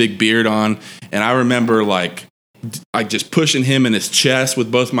he had a big beard on. And I remember like just pushing him in his chest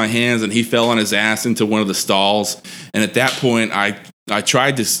with both my hands, and he fell on his ass into one of the stalls. And at that point, I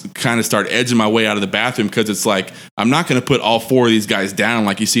tried to kind of start edging my way out of the bathroom because it's like, I'm not going to put all 4 of these guys down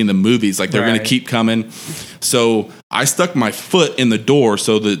like you see in the movies. Like they're going to keep coming. So I stuck my foot in the door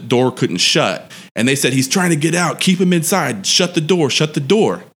so the door couldn't shut. And they said, he's trying to get out. Keep him inside. Shut the door. Shut the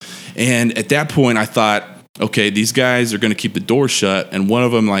door. And at that point, I thought, okay, these guys are going to keep the door shut. And one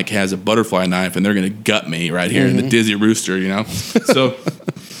of them like has a butterfly knife and they're going to gut me right here in the Dizzy Rooster, you know?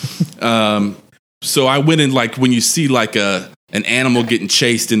 So I went in like when you see like an animal getting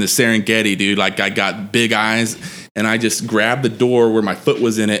chased in the Serengeti, dude, like I got big eyes and I just grabbed the door where my foot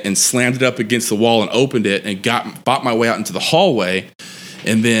was in it and slammed it up against the wall and opened it and fought my way out into the hallway.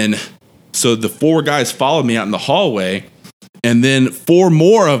 And then, so the 4 guys followed me out in the hallway, and then 4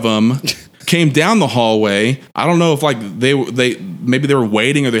 more of them came down the hallway. I don't know if like maybe they were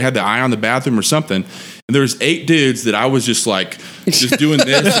waiting or they had the eye on the bathroom or something. And there was 8 dudes that I was just doing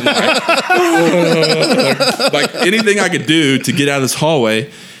this and like anything I could do to get out of this hallway.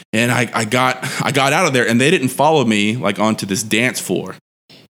 And I got out of there, and they didn't follow me like onto this dance floor.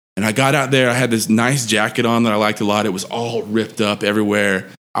 And I got out there. I had this nice jacket on that I liked a lot. It was all ripped up everywhere.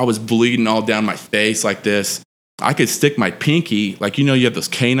 I was bleeding all down my face like this. I could stick my pinky, like, you know, you have those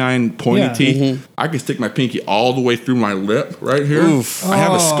canine pointy teeth. Mm-hmm. I could stick my pinky all the way through my lip right here. Oof. I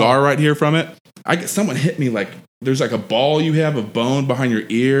have a scar right here from it. Someone hit me like, there's like a ball you have of bone behind your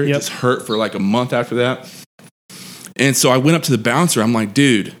ear. It just hurt for like a month after that. And so I went up to the bouncer. I'm like,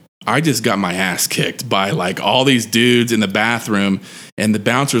 dude, I just got my ass kicked by like all these dudes in the bathroom. And the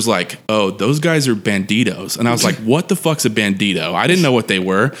bouncer's like, oh, those guys are banditos. And I was like, what the fuck's a bandito? I didn't know what they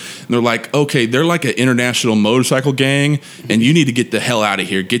were. And they're like, okay, they're like an international motorcycle gang, and you need to get the hell out of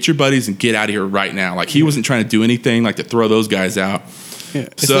here. Get your buddies and get out of here right now. Like, he wasn't trying to do anything like to throw those guys out. Yeah.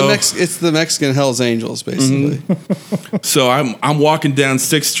 It's the Mexican Hells Angels, basically. Mm-hmm. So I'm walking down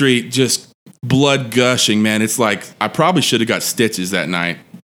 6th Street, just blood gushing, man. It's like I probably should have got stitches that night.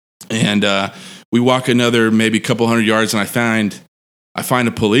 And we walk another maybe a couple hundred yards, and I find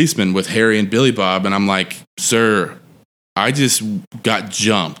a policeman with Harry and Billy Bob, and I'm like, sir, I just got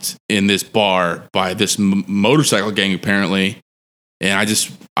jumped in this bar by this motorcycle gang apparently, and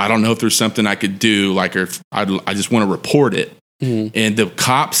I don't know if there's something I could do, like, or if I just want to report it. Mm-hmm. And the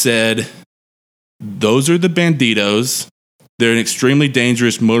cop said, those are the banditos. They're an extremely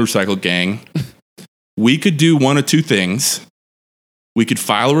dangerous motorcycle gang. We could do one of 2 things. We could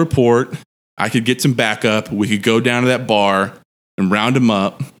file a report. I could get some backup. We could go down to that bar and round them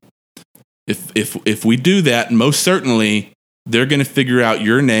up. If we do that, most certainly they're going to figure out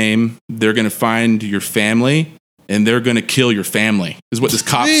your name. They're going to find your family, and they're going to kill your family. Is what this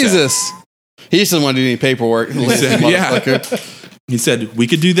cop said. Jesus, he just doesn't want to do any paperwork. He said we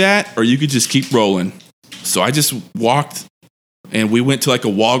could do that, or you could just keep rolling. So I just walked, and we went to like a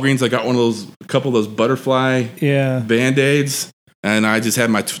Walgreens. I got a couple of those butterfly Band-Aids. And I just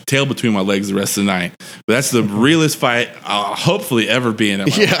had my tail between my legs the rest of the night. But that's the realest fight I'll hopefully ever be in.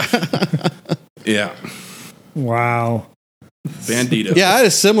 Yeah. Wow. Bandito. Yeah, I had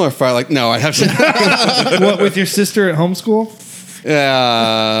a similar fight. Like, no, I have to. What, with your sister at homeschool?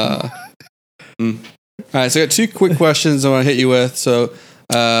 Yeah. All right, so I got 2 quick questions I want to hit you with. So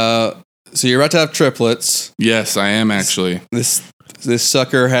you're about to have triplets. Yes, I am actually. This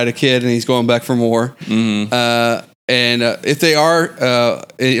sucker had a kid, and he's going back for more. Mm-hmm. And if they are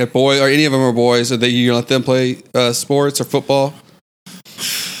a boy, or any of them are boys, are you gonna let them play sports or football?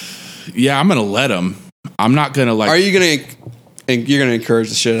 Yeah, I'm gonna let them. I'm not gonna like. Are you gonna? You're gonna encourage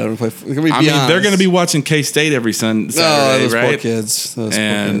the shit out of them to play. I mean, they're gonna be watching K-State every Saturday, those right? Poor kids,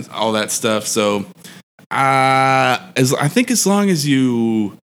 and all that stuff. So, I think as long as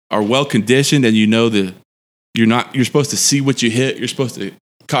you are well conditioned and you know that you're supposed to see what you hit. You're supposed to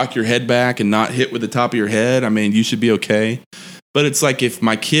cock your head back and not hit with the top of your head. I mean, you should be okay. But it's like if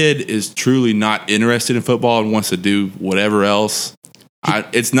my kid is truly not interested in football and wants to do whatever else,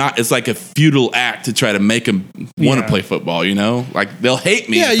 it's like a futile act to try to make them want to play football. You know, like they'll hate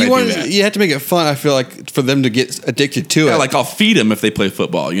me. Yeah, you have to make it fun. I feel like for them to get addicted to it. Like I'll feed them if they play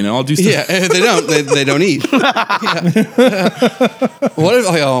football. You know, I'll do stuff. Yeah, if they don't. They don't eat. What if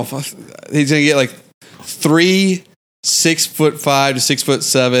he's gonna get like 3 6'5" to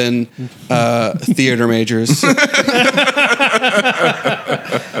 6'7" theater majors?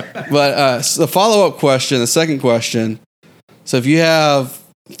 But the follow-up question, the second question. So if you have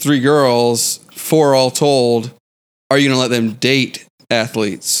 3 girls, 4 all told, are you going to let them date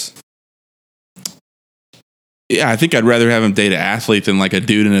athletes? Yeah, I think I'd rather have them date an athlete than like a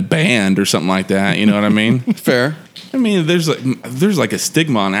dude in a band or something like that. You know what I mean? Fair. I mean, there's like a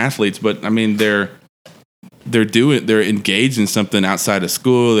stigma on athletes, but I mean they're engaged in something outside of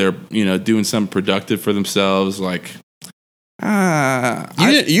school. They're doing something productive for themselves. Like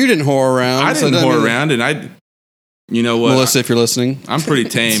you didn't whore around. I didn't whore around, and you know what, Melissa, if you're listening, I'm pretty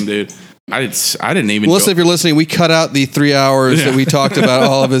tame, dude. I didn't even. Melissa, if you're listening, we cut out the 3 hours that we talked about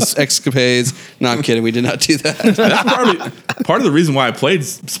all of his escapades. No, I'm kidding. We did not do that. That's part of the reason why I played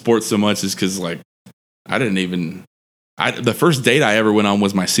sports so much is because like I didn't even. The first date I ever went on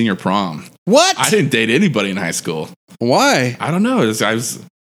was my senior prom. What? I didn't date anybody in high school. Why? I don't know.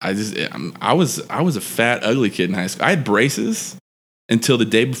 I was a fat, ugly kid in high school. I had braces until the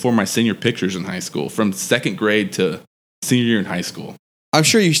day before my senior pictures in high school, from 2nd grade to senior year in high school. I'm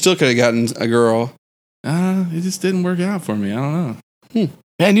sure you still could have gotten a girl. It just didn't work out for me. I don't know.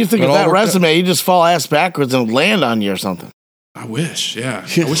 Man, you think of that resume, you just fall ass backwards and land on you or something. I wish, yeah.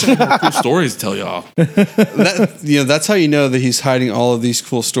 I wish I had more cool stories to tell y'all. That's how you know that he's hiding all of these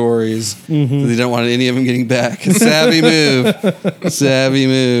cool stories. Mm-hmm. They don't want any of them getting back. Savvy move. Savvy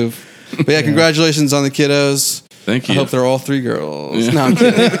move. But yeah, congratulations on the kiddos. Thank you. I hope they're all 3 girls. Yeah. No, I'm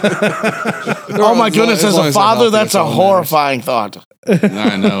kidding. Oh my goodness, as a father, that's a horrifying thought.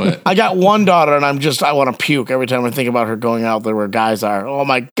 I know it. I got one daughter, and I want to puke every time I think about her going out there where guys are. Oh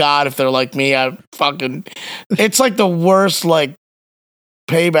my God, if they're like me, it's like the worst, like,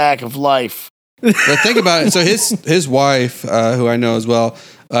 payback of life. But think about it. So his wife, who I know as well,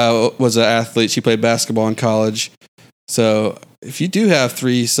 was an athlete. She played basketball in college. So if you do have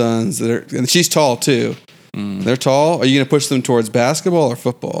 3 sons and she's tall too. They're tall. Are you going to push them towards basketball or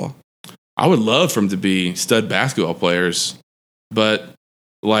football? I would love for them to be stud basketball players, but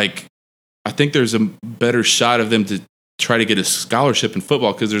like, I think there's a better shot of them to try to get a scholarship in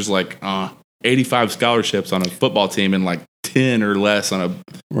football because there's like 85 scholarships on a football team and like 10 or less on a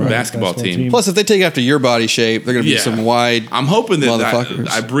basketball team. Plus, if they take after your body shape, they're going to be some wide. I'm hoping that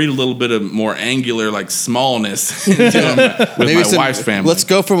I breed a little bit of more angular, like smallness into them with maybe my wife's family. We'll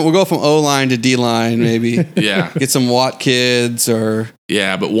go from O-line to D-line, maybe. Yeah, get some Watt kids or.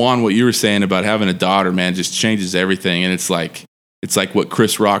 Yeah, but Juan, what you were saying about having a daughter, man, just changes everything, and it's like what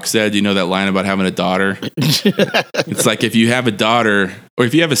Chris Rock said. You know that line about having a daughter? It's like if you have a daughter or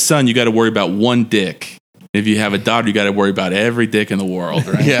if you have a son, you got to worry about one dick. If you have a daughter, you got to worry about every dick in the world,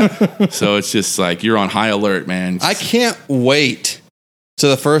 right? Yeah. So it's just like you're on high alert, man. I can't wait to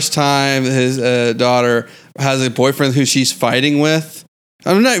the first time his daughter has a boyfriend who she's fighting with.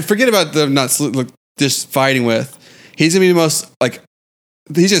 Forget about them just fighting with. He's gonna be the most like.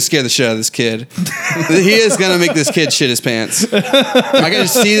 He's gonna scare the shit out of this kid. He is gonna make this kid shit his pants. I can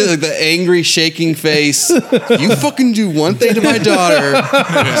just see the angry, shaking face. You fucking do one thing to my daughter,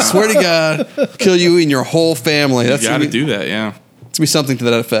 I swear to God, kill you and your whole family. You got to do that, yeah. It's gonna be something to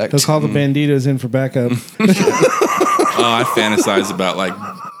that effect. They'll call the banditos in for backup. I fantasize about like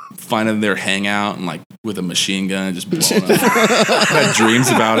finding their hangout and like with a machine gun and just blowing up. I had dreams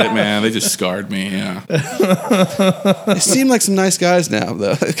about it, man. They just scarred me. Yeah. They seem like some nice guys now,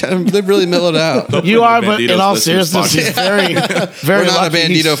 though. They've really mellowed out. You are, but in all seriousness, he's very, very We're not lucky. a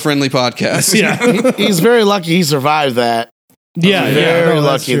bandito-friendly podcast. Yeah. He's very lucky he survived that. Yeah, very no,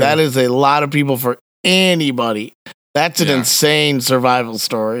 lucky. That is a lot of people for anybody. That's an insane survival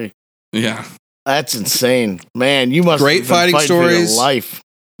story. Yeah. That's insane. Man, you must Great have been fighting fighting for your stories. life.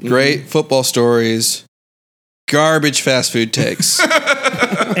 Great football stories. Garbage fast food takes.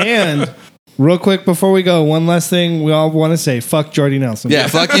 And real quick before we go, one last thing we all want to say. Fuck Jordy Nelson. Yeah,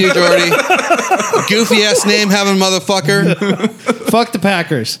 fuck you, Jordy. Goofy ass name having motherfucker. Fuck the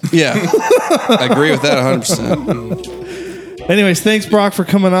Packers. Yeah. I agree with that 100%. Anyways, thanks, Brock, for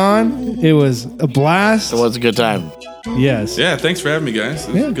coming on. It was a blast. It was a good time. Yes. Yeah, thanks for having me, guys.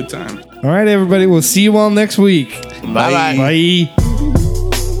 It was a good time. All right, everybody. We'll see you all next week. Bye-bye. Bye.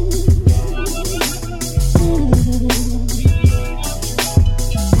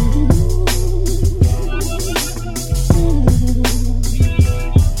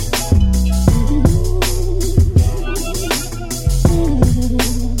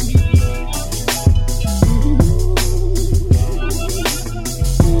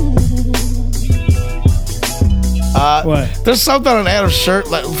 What? There's something on Adam's shirt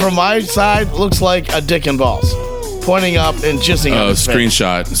that, from my side, looks like a dick and balls, pointing up and jizzing on his face.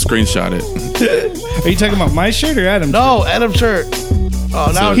 Screenshot it. Are you talking about my shirt or Adam's? No, Adam's shirt.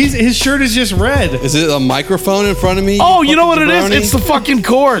 Oh, now his shirt is just red. Is it a microphone in front of me? Oh, you know what it is? It's the fucking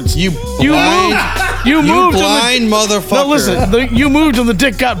cords. You moved. You blind motherfucker. No, listen. You moved and the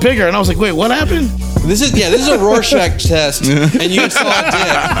dick got bigger, and I was like, wait, what happened? This is a Rorschach test, and you saw a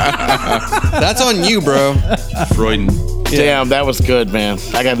dick. That's on you, bro. Freuden. Damn, that was good, man.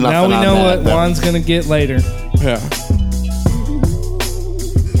 I got nothing. Now we on know that. what Juan's gonna get later. Yeah.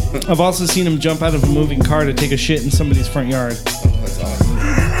 I've also seen him jump out of a moving car to take a shit in somebody's front yard. That's awesome.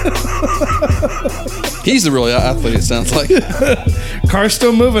 He's the real athlete, it sounds like. Car's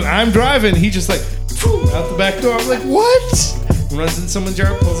still moving. I'm driving. He just like out the back door. I'm like, what? Runs in someone's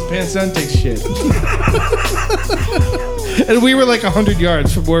yard, pulls his pants down, takes shit. And we were like 100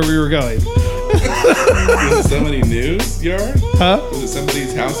 yards from where we were going. Was it somebody new's yard? Huh? Was it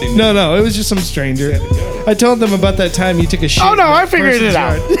somebody's house he knew? No, it was just some stranger. I told them about that time you took a shit. Oh no, in I figured it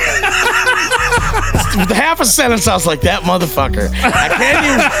out. person's yard. Half a sentence, I was like, that motherfucker. I can't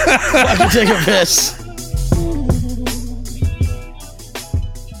even fucking take a piss.